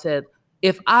you. I said,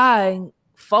 if I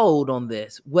fold on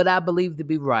this, what I believe to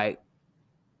be right,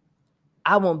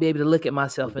 I won't be able to look at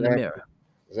myself in the mirror.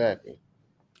 Exactly.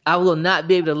 I will not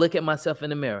be able to look at myself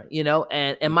in the mirror,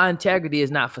 and my integrity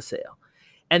is not for sale.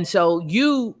 And so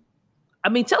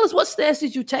tell us, what stance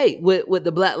did you take with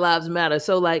the Black Lives Matter?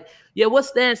 So what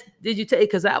stance did you take?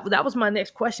 Because that was my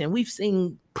next question. We've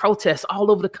seen protests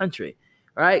all over the country,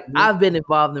 right? Mm-hmm. I've been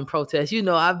involved in protests.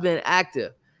 I've been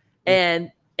active.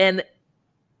 Mm-hmm.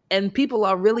 And people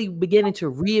are really beginning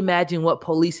to reimagine what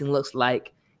policing looks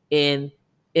like in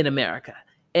America.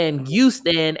 And you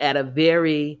stand at a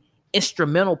very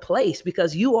instrumental place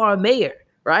because you are a mayor,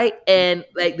 right? And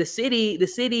like the city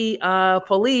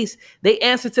police, they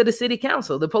answer to the city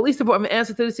council. The police department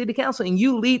answer to the city council, and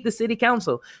you lead the city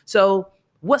council. So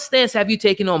what stance have you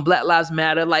taken on Black Lives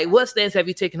Matter? Like, what stance have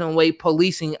you taken on the way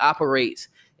policing operates?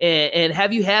 And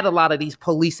have you had a lot of these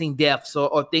policing deaths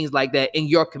or things like that in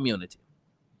your community?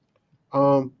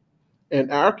 In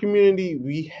our community,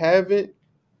 we haven't.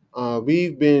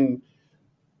 We've been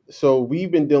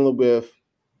dealing with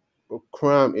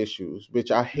crime issues,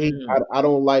 which I hate. I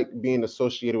don't like being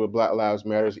associated with Black Lives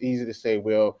Matter. It's easy to say,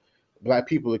 well, Black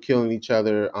people are killing each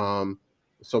other.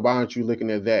 So why aren't you looking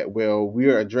at that? Well,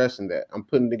 we're addressing that. I'm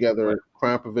putting together a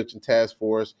crime prevention task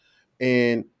force.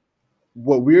 And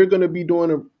what we're going to be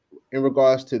doing in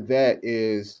regards to that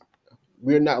is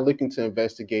we're not looking to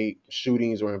investigate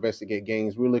shootings or investigate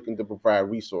gangs. We're looking to provide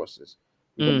resources.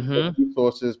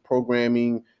 Resources,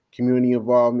 programming, community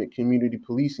involvement, community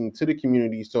policing to the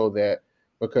community, so that,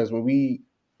 because you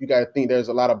got to think there's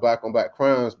a lot of Black on Black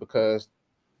crimes because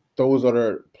those are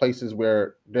the places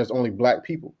where there's only Black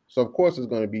people. So of course there's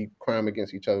going to be crime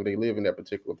against each other. They live in that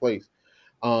particular place.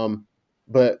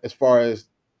 But as far as,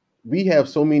 we have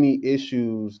so many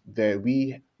issues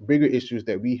bigger issues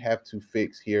that we have to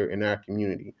fix here in our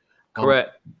community.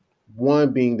 Correct.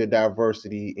 One being the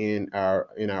diversity in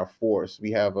our force.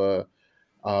 We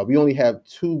only have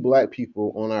 2 Black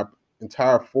people on our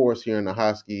entire force here in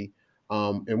Ahoskie,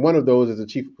 and one of those is the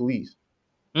chief of police.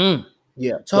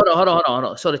 Yeah. So hold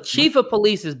on. So the chief of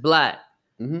police is Black.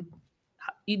 Mm-hmm.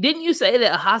 Didn't you say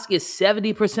that Ahoskie is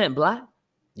 70% Black?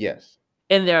 Yes.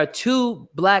 And there are 2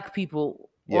 Black people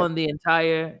on the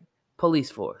entire police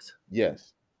force.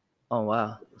 Yes. Oh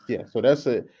wow. Yeah. So that's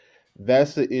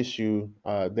an issue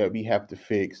that we have to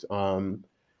fix.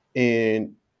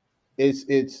 And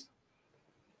it's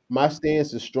my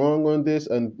stance is strong on this.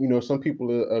 And some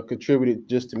people are contributed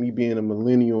just to me being a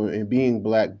millennial and being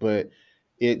Black, but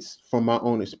it's from my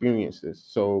own experiences.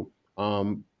 So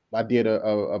I did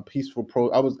a peaceful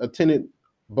I attended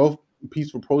both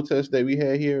peaceful protests that we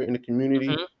had here in the community.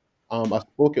 Mm-hmm. I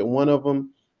spoke at one of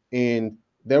them, and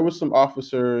there were some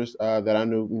officers that I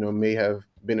knew, may have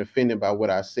been offended by what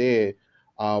I said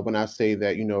when I say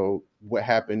that, what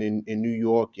happened in New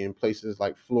York and places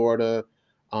like Florida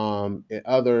and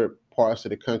other parts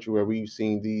of the country where we've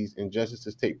seen these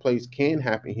injustices take place can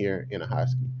happen here in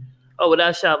Ahoskie. Oh,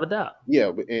 without a shadow of a doubt.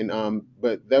 Yeah, and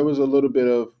but there was a little bit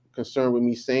of concern with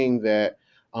me saying that.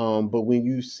 But when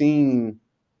you've seen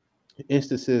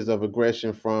instances of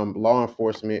aggression from law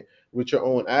enforcement with your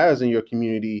own eyes in your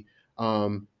community,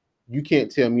 you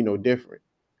can't tell me no different.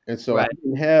 And so right.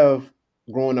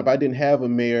 Growing up, I didn't have a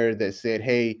mayor that said,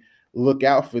 hey, look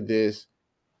out for this.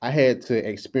 I had to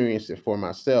experience it for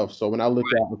myself. So when I look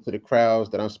out into the crowds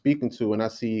that I'm speaking to and I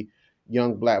see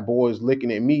young Black boys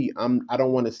looking at me, I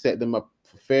don't want to set them up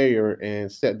for failure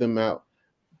and set them out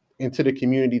into the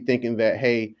community thinking that,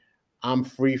 hey, I'm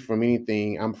free from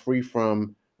anything. I'm free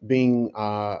from being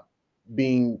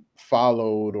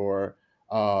followed or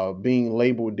being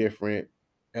labeled different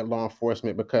at law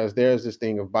enforcement, because there's this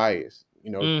thing of bias.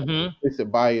 It's a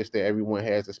bias that everyone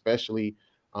has, especially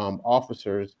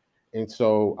officers. And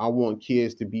so I want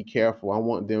kids to be careful. I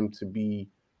want them to be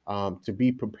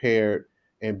prepared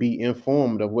and be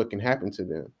informed of what can happen to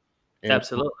them. And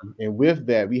Absolutely. and with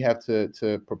that, we have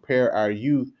to prepare our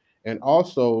youth, and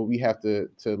also we have to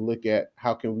look at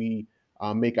how can we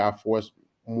make our force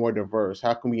more diverse.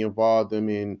 How can we involve them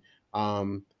in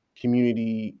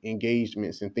community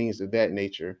engagements and things of that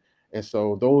nature? And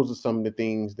so those are some of the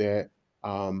things that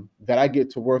that I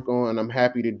get to work on, and I'm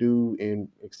happy to do and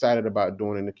excited about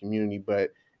doing in the community.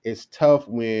 But it's tough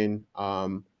when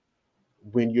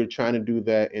you're trying to do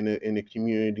that in a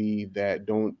community that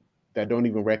don't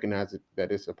even recognize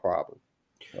that it's a problem.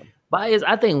 So. Bias.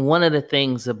 I think one of the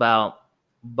things about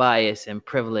bias and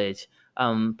privilege,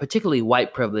 particularly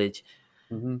white privilege,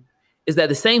 is that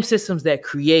the same systems that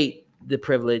create the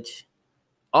privilege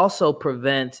also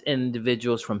prevent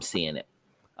individuals from seeing it.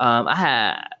 I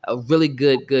had a really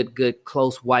good,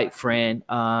 close white friend,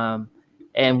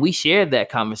 and we shared that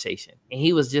conversation. And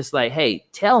he was just like, "Hey,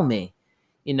 tell me,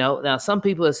 Now some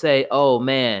people would say, "Oh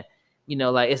man,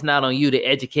 like it's not on you to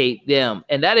educate them,"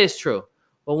 and that is true.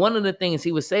 But one of the things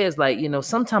he would say is like,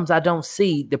 sometimes I don't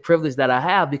see the privilege that I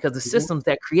have because the systems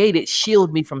that create it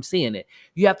shield me from seeing it.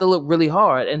 You have to look really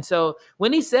hard. And so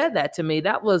when he said that to me,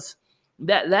 that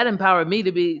empowered me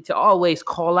to always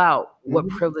call out what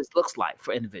privilege looks like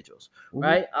for individuals.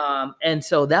 Right. And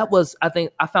so I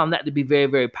think I found that to be very,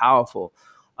 very powerful.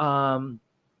 But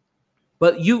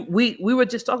we were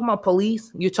just talking about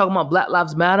police. You're talking about Black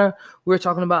Lives Matter. We were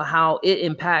talking about how it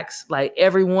impacts like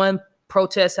everyone.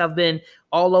 Protests have been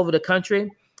all over the country.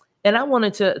 And I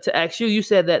wanted to ask you, you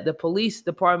said that the police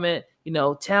department,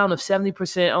 town of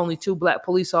 70%, only 2 Black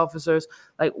police officers.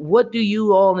 Like, what do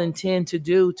you all intend to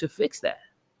do to fix that?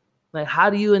 Like, how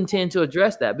do you intend to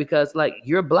address that? Because like,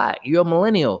 you're Black, you're a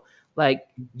millennial, like,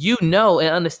 and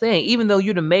understand, even though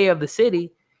you're the mayor of the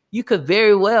city, you could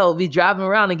very well be driving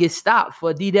around and get stopped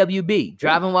for DWB,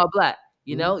 driving while Black,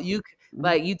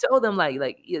 like you told them like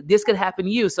this could happen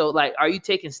to you. So like, are you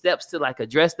taking steps to like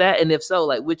address that? And if so,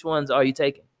 like which ones are you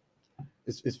taking?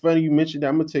 It's funny you mentioned that.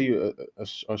 I'm gonna tell you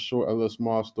a little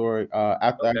small story.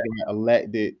 After I got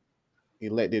elected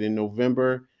in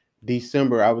November,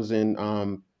 December, I was in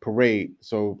parade.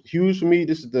 So huge for me.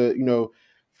 This is the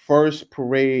first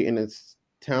parade in the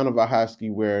town of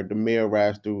Ahoskie where the mayor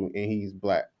rides through and he's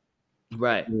Black.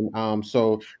 Right. And,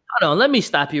 so hold on, let me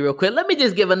stop you real quick. Let me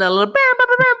just give another little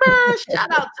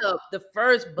shout out to the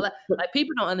first Black. Like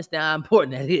people don't understand how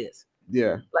important that is.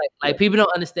 Yeah. Like people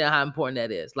don't understand how important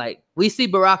that is. Like we see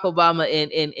Barack Obama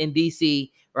in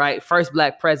DC, right? First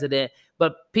Black president,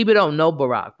 but people don't know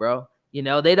Barack, bro.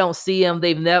 They don't see him.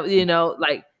 They've never,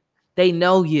 like they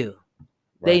know you.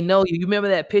 Right. They know you. You remember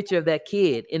that picture of that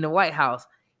kid in the White House?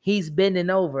 He's bending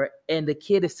over and the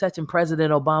kid is touching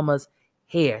President Obama's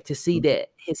hair to see that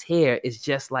his hair is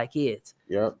just like his.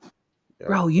 Yep.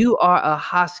 Bro, you are a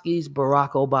Hoskies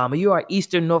Barack Obama. You are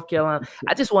Eastern North Carolina.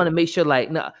 I just want to make sure, like,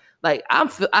 no, like I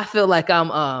feel like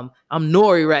I'm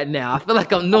Nori right now. I feel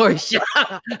like I'm Nori.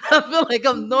 I feel like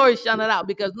I'm Nori shining out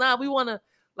because now we want to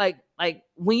like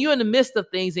when you're in the midst of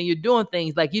things and you're doing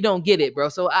things like you don't get it, bro.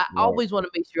 So I always want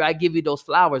to make sure I give you those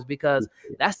flowers because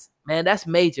that's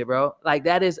major, bro. Like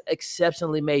that is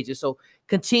exceptionally major. So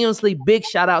continuously big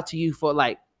shout out to you for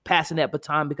like passing that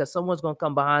baton because someone's gonna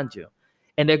come behind you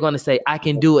and they're gonna say, I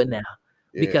can do it now.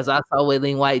 Because I saw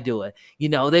Waylene White do it. They're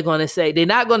not going to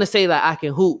say like I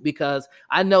can hoop because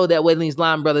I know that Waylene's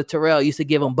line brother Terrell used to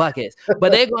give him buckets,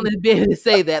 but they're going to be able to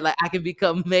say that like I can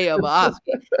become mayor of Ahoskie,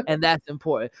 and that's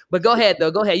important. But go ahead though.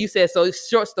 Go ahead. You said so.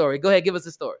 Short story. Go ahead. Give us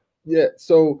a story. Yeah.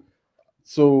 So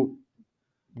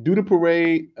do the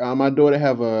parade. My daughter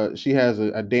has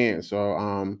a dance.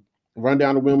 So run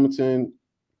down to Wilmington,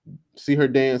 see her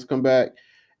dance, come back,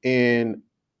 and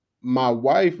my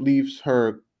wife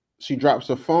she drops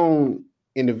her phone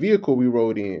in the vehicle we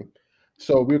rode in.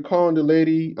 So we're calling the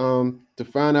lady to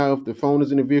find out if the phone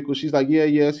is in the vehicle. She's like, yeah,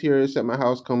 it's here. It's at my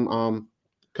house. Come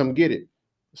get it.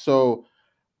 So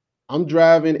I'm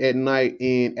driving at night,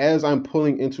 and as I'm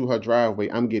pulling into her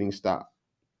driveway, I'm getting stopped.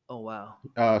 Oh,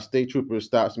 wow. State trooper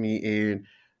stops me, and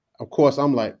of course,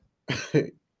 I'm like,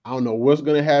 I don't know what's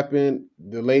going to happen.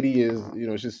 The lady is,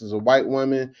 this is a white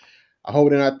woman. I hope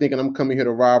they're not thinking I'm coming here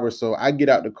to rob her. So I get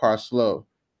out the car slow.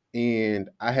 And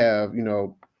I have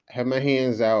my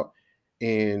hands out,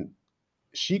 and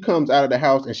she comes out of the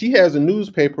house and she has a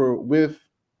newspaper with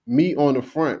me on the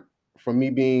front from me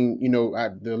being,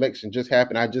 the election just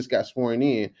happened. I just got sworn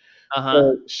in.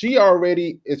 So she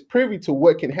already is privy to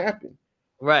what can happen.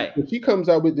 Right. So she comes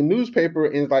out with the newspaper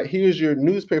and is like, here's your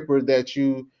newspaper that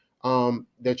you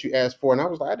asked for. And I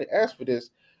was like, I didn't ask for this.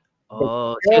 But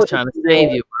Oh, she was trying to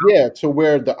save you. yeah, to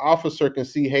where the officer can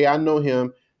see, hey, I know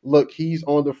him. Look, he's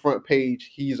on the front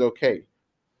page. He's okay.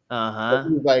 So Uh-huh.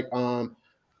 he's like, well,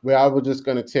 I was just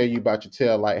gonna tell you about your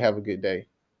tail light. Have a good day.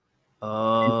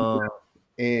 Oh.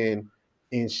 And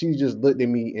she just looked at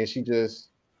me and she just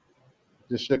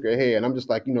shook her head. And I'm just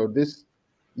like, this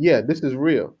is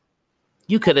real.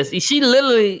 You could have she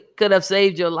literally could have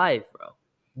saved your life, bro.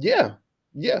 Yeah,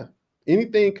 yeah.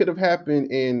 Anything could have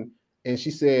happened, and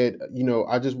she said,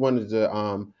 I just wanted to.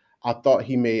 I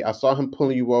saw him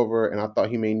pulling you over, and I thought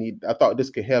I thought this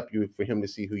could help you for him to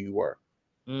see who you were,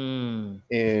 Mm.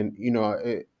 and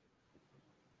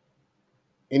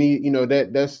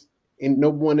that's and no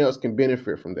one else can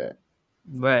benefit from that.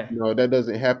 Right. That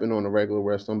doesn't happen on a regular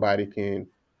where somebody can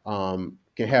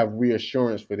have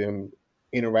reassurance for them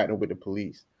interacting with the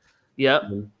police. Yep.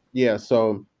 Yeah,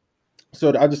 so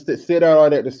I just said all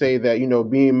that to say that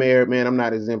being married, man, I'm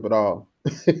not exempt at all.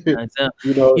 I I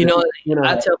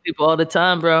tell people all the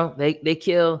time, bro. They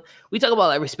kill. We talk about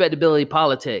like respectability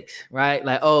politics, right?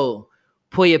 Like, oh,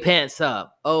 pull your pants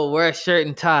up. Oh, wear a shirt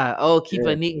and tie. Oh, keep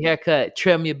a neat haircut.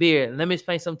 Trim your beard. Let me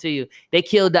explain something to you. They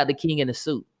killed Dr. King in a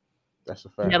suit. That's a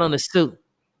He fact. had on a suit.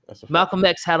 That's a fact. Malcolm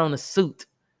X had on a suit.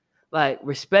 Like,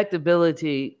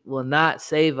 respectability will not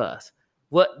save us.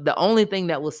 The only thing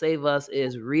that will save us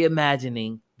is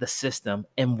reimagining the system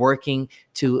and working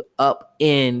to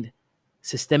upend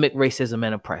systemic racism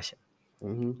and oppression.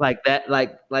 Mm-hmm. Like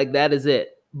that is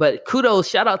it. But kudos,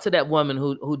 shout out to that woman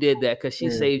who did that, because she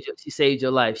saved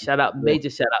your life. Major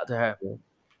shout out to her.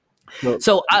 Yeah.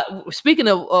 So speaking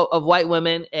of white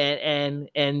women,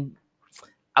 and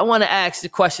I want to ask the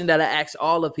question that I ask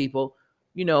all the people.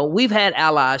 We've had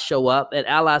allies show up, and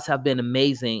allies have been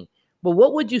amazing. But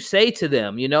what would you say to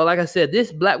them? Like I said,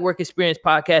 this Black Work Experience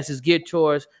podcast is geared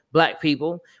towards Black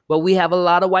people, but we have a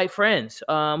lot of white friends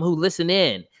who listen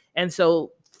in. And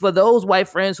so for those white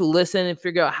friends who listen and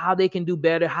figure out how they can do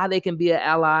better, how they can be an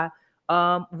ally,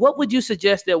 what would you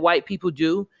suggest that white people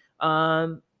do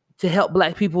to help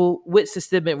Black people with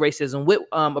systemic racism, with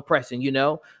oppression,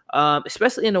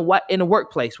 especially in the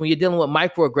workplace when you're dealing with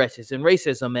microaggressions and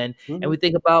racism, and we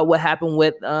think about what happened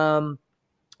with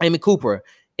Amy Cooper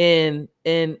in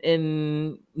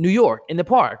New York in the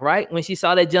park, right? When she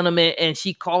saw that gentleman and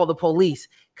she called the police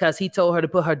because he told her to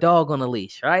put her dog on a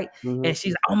leash, right? Mm-hmm. And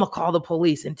she's like, I'm gonna call the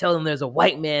police and tell them there's a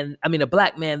Black man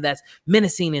that's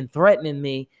menacing and threatening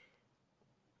me.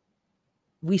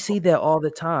 We see that all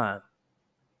the time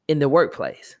in the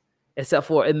workplace, except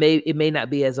for it may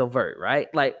not be as overt, right?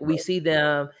 Like we see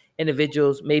them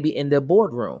individuals maybe in the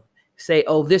boardroom say,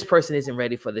 oh, this person isn't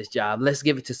ready for this job, let's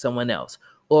give it to someone else.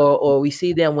 Or we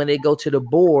see them when they go to the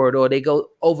board, or they go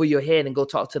over your head and go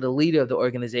talk to the leader of the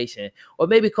organization, or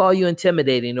maybe call you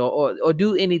intimidating, or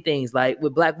do anything. Like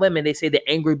with Black women, they say the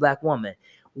angry Black woman.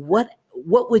 What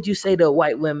would you say to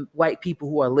white people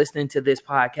who are listening to this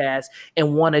podcast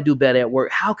and want to do better at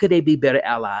work? How could they be better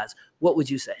allies? What would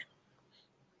you say?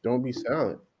 Don't be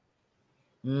silent.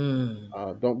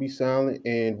 Don't be silent,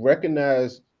 and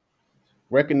recognize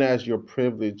your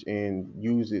privilege and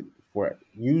use it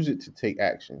to take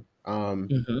action.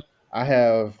 I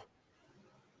have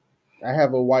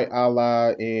a white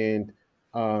ally, and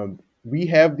we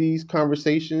have these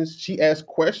conversations. She asks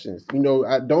questions.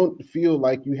 I don't feel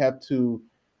like you have to.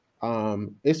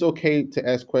 It's okay to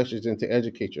ask questions and to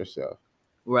educate yourself.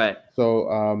 Right.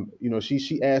 So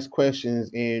she asks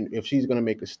questions, and if she's going to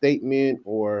make a statement,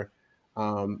 or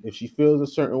if she feels a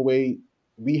certain way,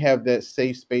 we have that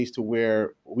safe space to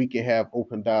where we can have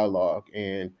open dialogue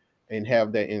and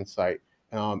have that insight.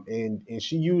 And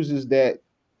she uses that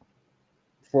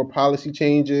for policy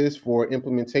changes, for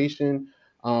implementation.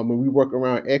 When we work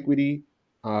around equity,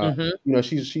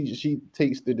 she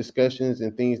takes the discussions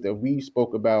and things that we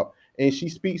spoke about, and she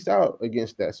speaks out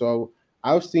against that. So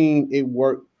I've seen it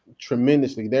work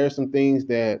tremendously. There are some things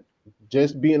that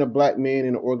just being a Black man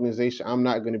in an organization, I'm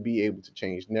not going to be able to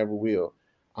change. Never will.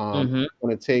 I'm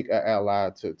going to take an ally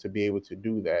to be able to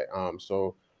do that.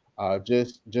 So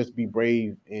just be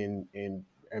brave and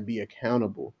be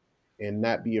accountable, and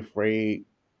not be afraid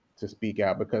to speak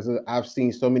out, because I've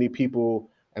seen so many people,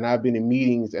 and I've been in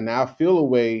meetings, and I'll feel a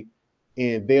way,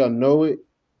 and they'll know it,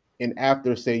 and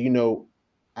after say,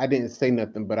 I didn't say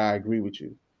nothing, but I agree with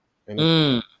you.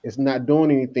 And it's not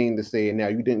doing anything to say it now.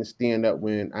 You didn't stand up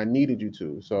when I needed you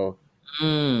to. So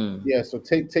yeah, so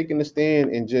taking the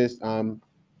stand and just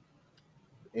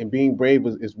and being brave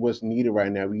is what's needed right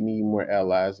now. We need more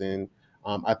allies, and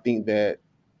I think that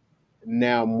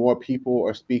now more people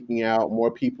are speaking out,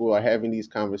 more people are having these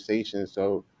conversations.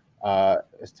 So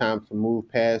it's time to move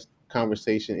past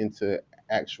conversation into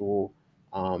actual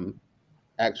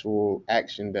actual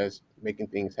action that's making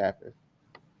things happen.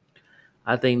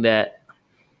 I think that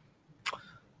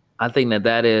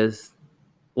that is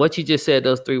what you just said.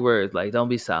 Those 3 words, like, don't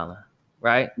be silent,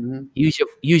 right? Mm-hmm.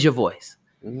 Use your voice.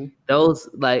 Mm-hmm. Those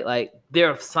like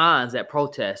there are signs that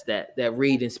protest that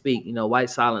read and speak. White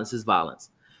silence is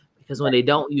violence, because when they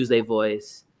don't use their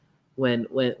voice, when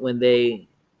they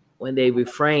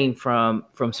refrain from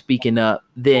speaking up,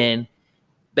 then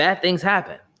bad things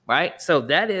happen, right? So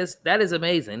that is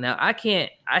amazing. Now I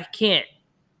can't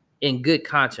in good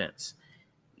conscience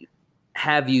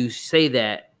have you say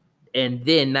that and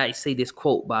then not say this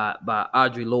quote by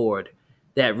Audre Lorde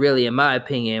that really, in my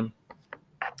opinion,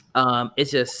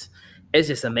 it's just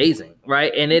amazing,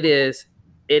 right? And it's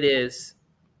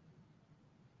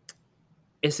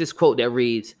this quote that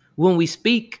reads, "When we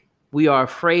speak, we are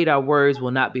afraid our words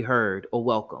will not be heard or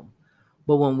welcome.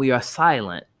 But when we are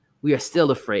silent, we are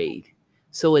still afraid.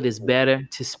 So it is better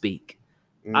to speak."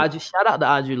 I just shout out to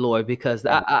Audre Lorde, because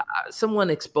someone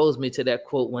exposed me to that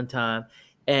quote one time,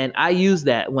 and I use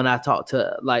that when I talk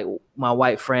to like my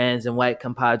white friends and white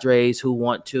compadres who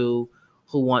want to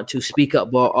speak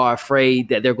up but are afraid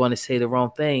that they're going to say the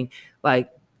wrong thing. Like,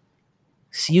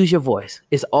 use your voice.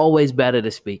 It's always better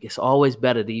to speak. It's always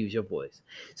better to use your voice.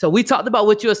 So we talked about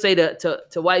what you'll say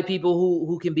to white people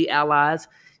who can be allies.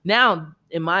 Now,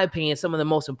 in my opinion, some of the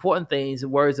most important things,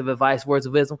 words of advice, words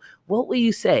of wisdom, what will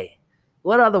you say?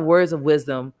 What are the words of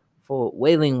wisdom for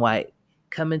Waylon White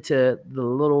coming to the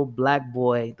little black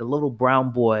boy, the little brown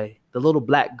boy, the little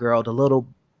black girl, the little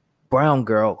brown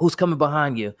girl who's coming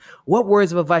behind you? What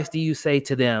words of advice do you say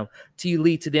to them? Do you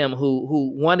lead to them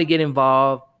who want to get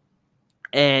involved,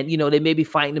 and they may be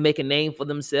fighting to make a name for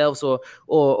themselves,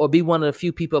 or be one of the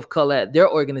few people of color at their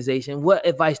organization? What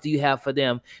advice do you have for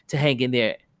them to hang in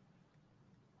there?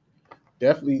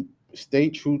 Definitely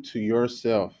stay true to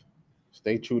yourself.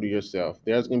 Stay true to yourself.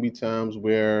 There's going to be times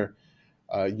where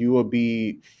you will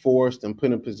be forced and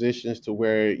put in positions to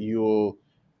where you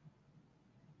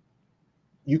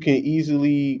can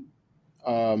easily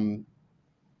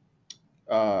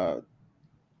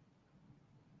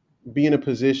be in a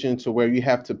position to where you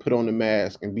have to put on the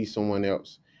mask and be someone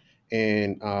else,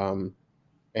 and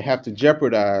have to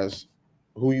jeopardize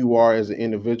who you are as an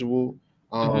individual.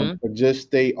 But just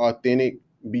stay authentic,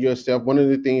 be yourself. One of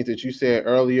the things that you said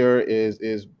earlier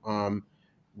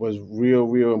was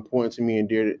real important to me and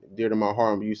dear to my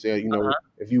heart. You said,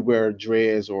 if you wear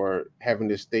dreads or having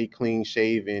to stay clean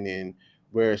shaven and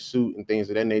wear a suit and things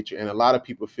of that nature. And a lot of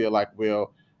people feel like,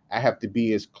 well, I have to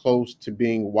be as close to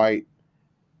being white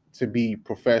to be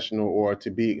professional or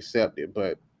to be accepted.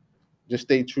 But just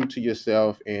stay true to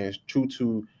yourself and true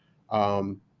to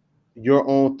your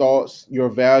own thoughts, your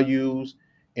values.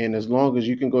 And as long as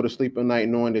you can go to sleep at night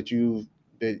knowing that you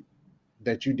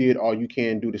did all you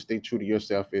can do to stay true to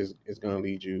yourself is going to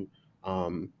lead you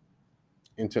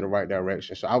into the right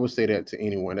direction. So I would say that to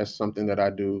anyone. That's something that I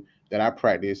do, that I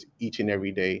practice each and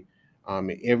every day.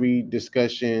 In every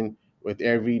discussion, with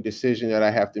every decision that I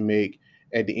have to make,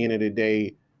 at the end of the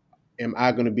day, am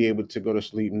I going to be able to go to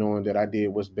sleep knowing that I did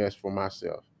what's best for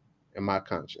myself and my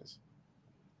conscience?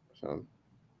 So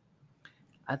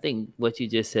I think what you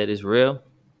just said is real.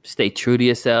 Stay true to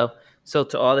yourself. So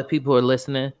to all the people who are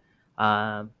listening,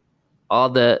 all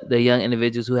the young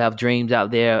individuals who have dreams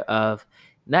out there of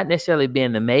not necessarily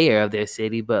being the mayor of their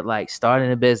city, but like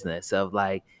starting a business, of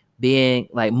like being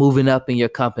like moving up in your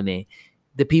company.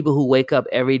 The people who wake up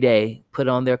every day, put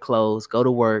on their clothes, go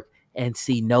to work, and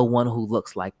see no one who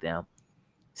looks like them.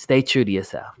 Stay true to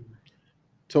yourself.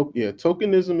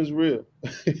 Tokenism is real.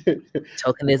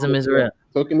 Tokenism is real.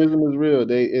 Tokenism is real.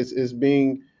 It's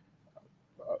being,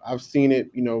 I've seen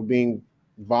it, being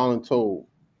voluntold.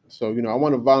 So, I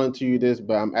want to volunteer you this,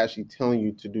 but I'm actually telling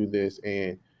you to do this,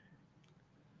 and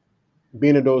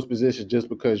being in those positions just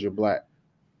because you're black.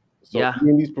 So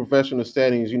in these professional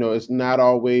settings, it's not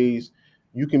always,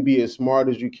 you can be as smart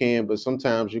as you can, but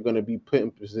sometimes you're going to be put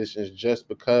in positions just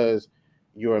because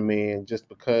you're a man, just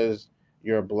because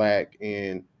you're black,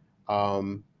 and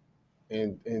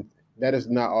that is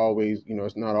not always,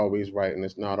 it's not always right, and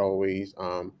it's not always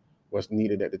what's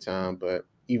needed at the time. But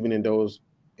even in those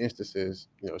instances,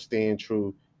 staying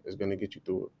true is going to get you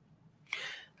through it.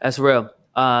 That's real.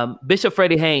 Bishop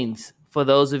Freddie Haynes, for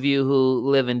those of you who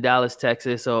live in Dallas,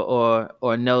 Texas, or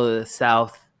know the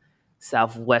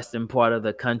southwestern part of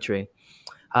the country,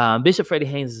 Bishop Freddie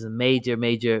Haynes is a major,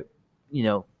 he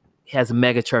has a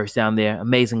mega church down there.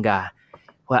 Amazing guy.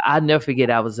 Well, I'll never forget,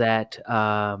 I was at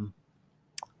a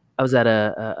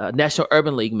National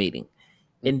Urban League meeting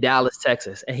in Dallas,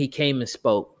 Texas, and he came and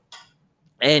spoke.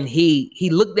 And he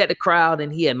looked at the crowd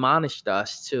and he admonished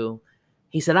us to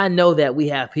He said, I know that we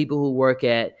have people who work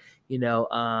at,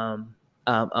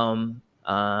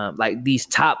 like these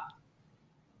top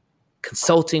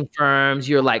consulting firms.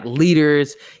 You're like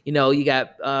leaders. You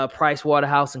got Price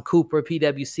Waterhouse and Cooper,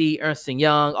 PwC, Ernst &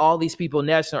 Young, all these people,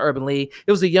 National Urban League.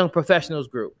 It was a young professionals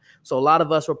group. So a lot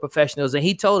of us were professionals. And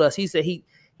he told us, he said he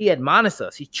admonished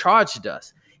us. He charged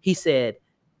us. He said,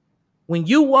 when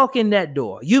you walk in that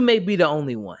door, you may be the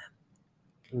only one.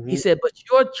 Mm-hmm. He said, but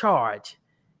your charge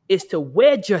is to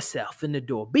wedge yourself in the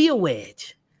door. Be a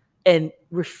wedge and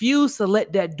refuse to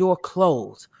let that door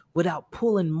close without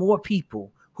pulling more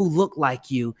people who look like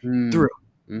you through.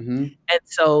 Mm-hmm. And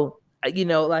so,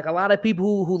 like a lot of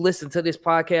people who listen to this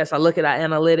podcast, I look at our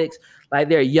analytics, like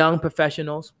they're young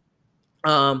professionals.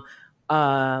 But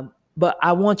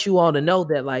I want you all to know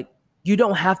that, like, you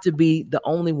don't have to be the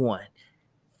only one.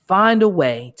 Find a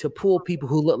way to pull people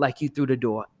who look like you through the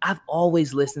door. I've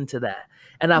always listened to that.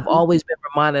 And I've always been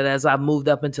reminded as I've moved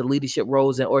up into leadership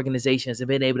roles and organizations and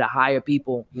been able to hire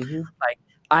people, like,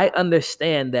 I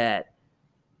understand that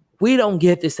we don't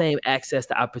get the same access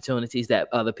to opportunities that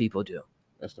other people do.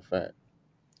 That's the fact.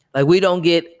 Like, we don't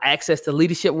get access to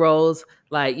leadership roles.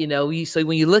 Like, so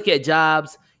when you look at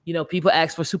jobs, people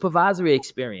ask for supervisory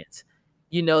experience.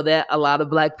 That a lot of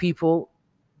Black people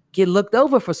get looked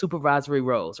over for supervisory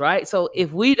roles, right? So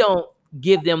if we don't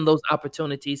give them those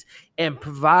opportunities and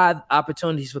provide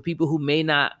opportunities for people who may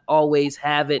not always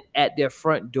have it at their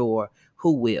front door,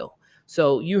 who will?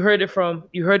 So you heard it from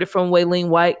Waylene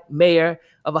White, mayor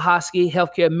of Ahoskie,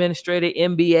 healthcare administrator,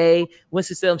 MBA,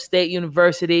 Winston-Salem State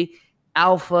University,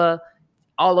 Alpha,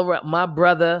 all around, my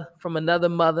brother from another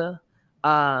mother.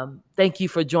 Thank you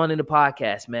for joining the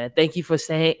podcast, man. Thank you for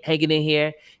hanging in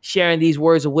here, sharing these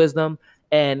words of wisdom.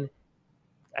 And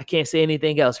I can't say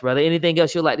anything else, brother. Anything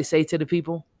else you'd like to say to the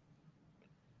people?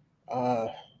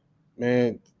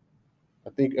 Man, I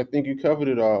think you covered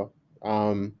it all.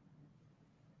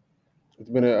 It's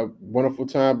been a wonderful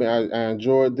time. I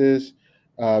enjoyed this.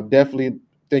 Definitely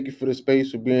thank you for the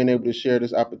space, for being able to share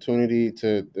this opportunity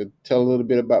to tell a little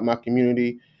bit about my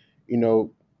community.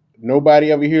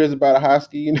 Nobody ever hears about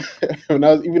Ahoskie. When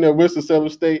I was even at Winston-Salem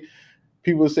State,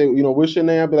 people would say, what's your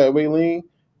name? I'd be like, Waylene,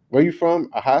 where you from?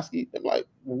 Ahoskie? I'm like,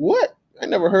 what? I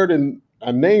never heard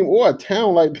a name or a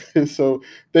town like this. So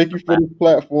thank you for this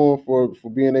platform, for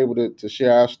being able to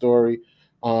share our story,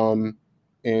 and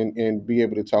be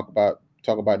able to talk about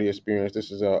the experience.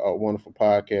 This is a wonderful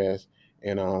podcast,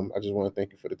 and I just want to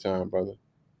thank you for the time, brother.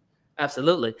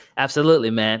 Absolutely,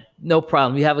 man. No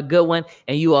problem. You have a good one,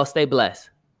 and you all stay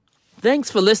blessed.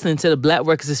 Thanks for listening to the Black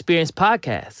Workers Experience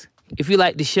podcast. If you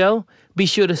like the show, be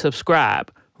sure to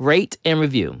subscribe, rate, and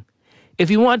review. If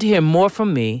you want to hear more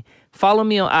from me, follow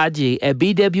me on IG at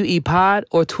BWEPod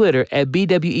or Twitter at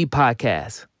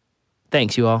BWEPodcast.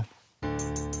 Thanks, you all.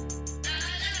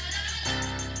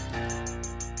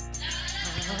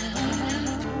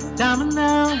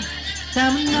 Domino,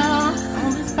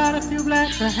 only spot a few black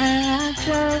behind.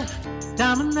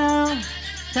 Domino,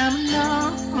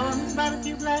 only spot a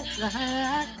few black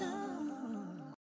behind.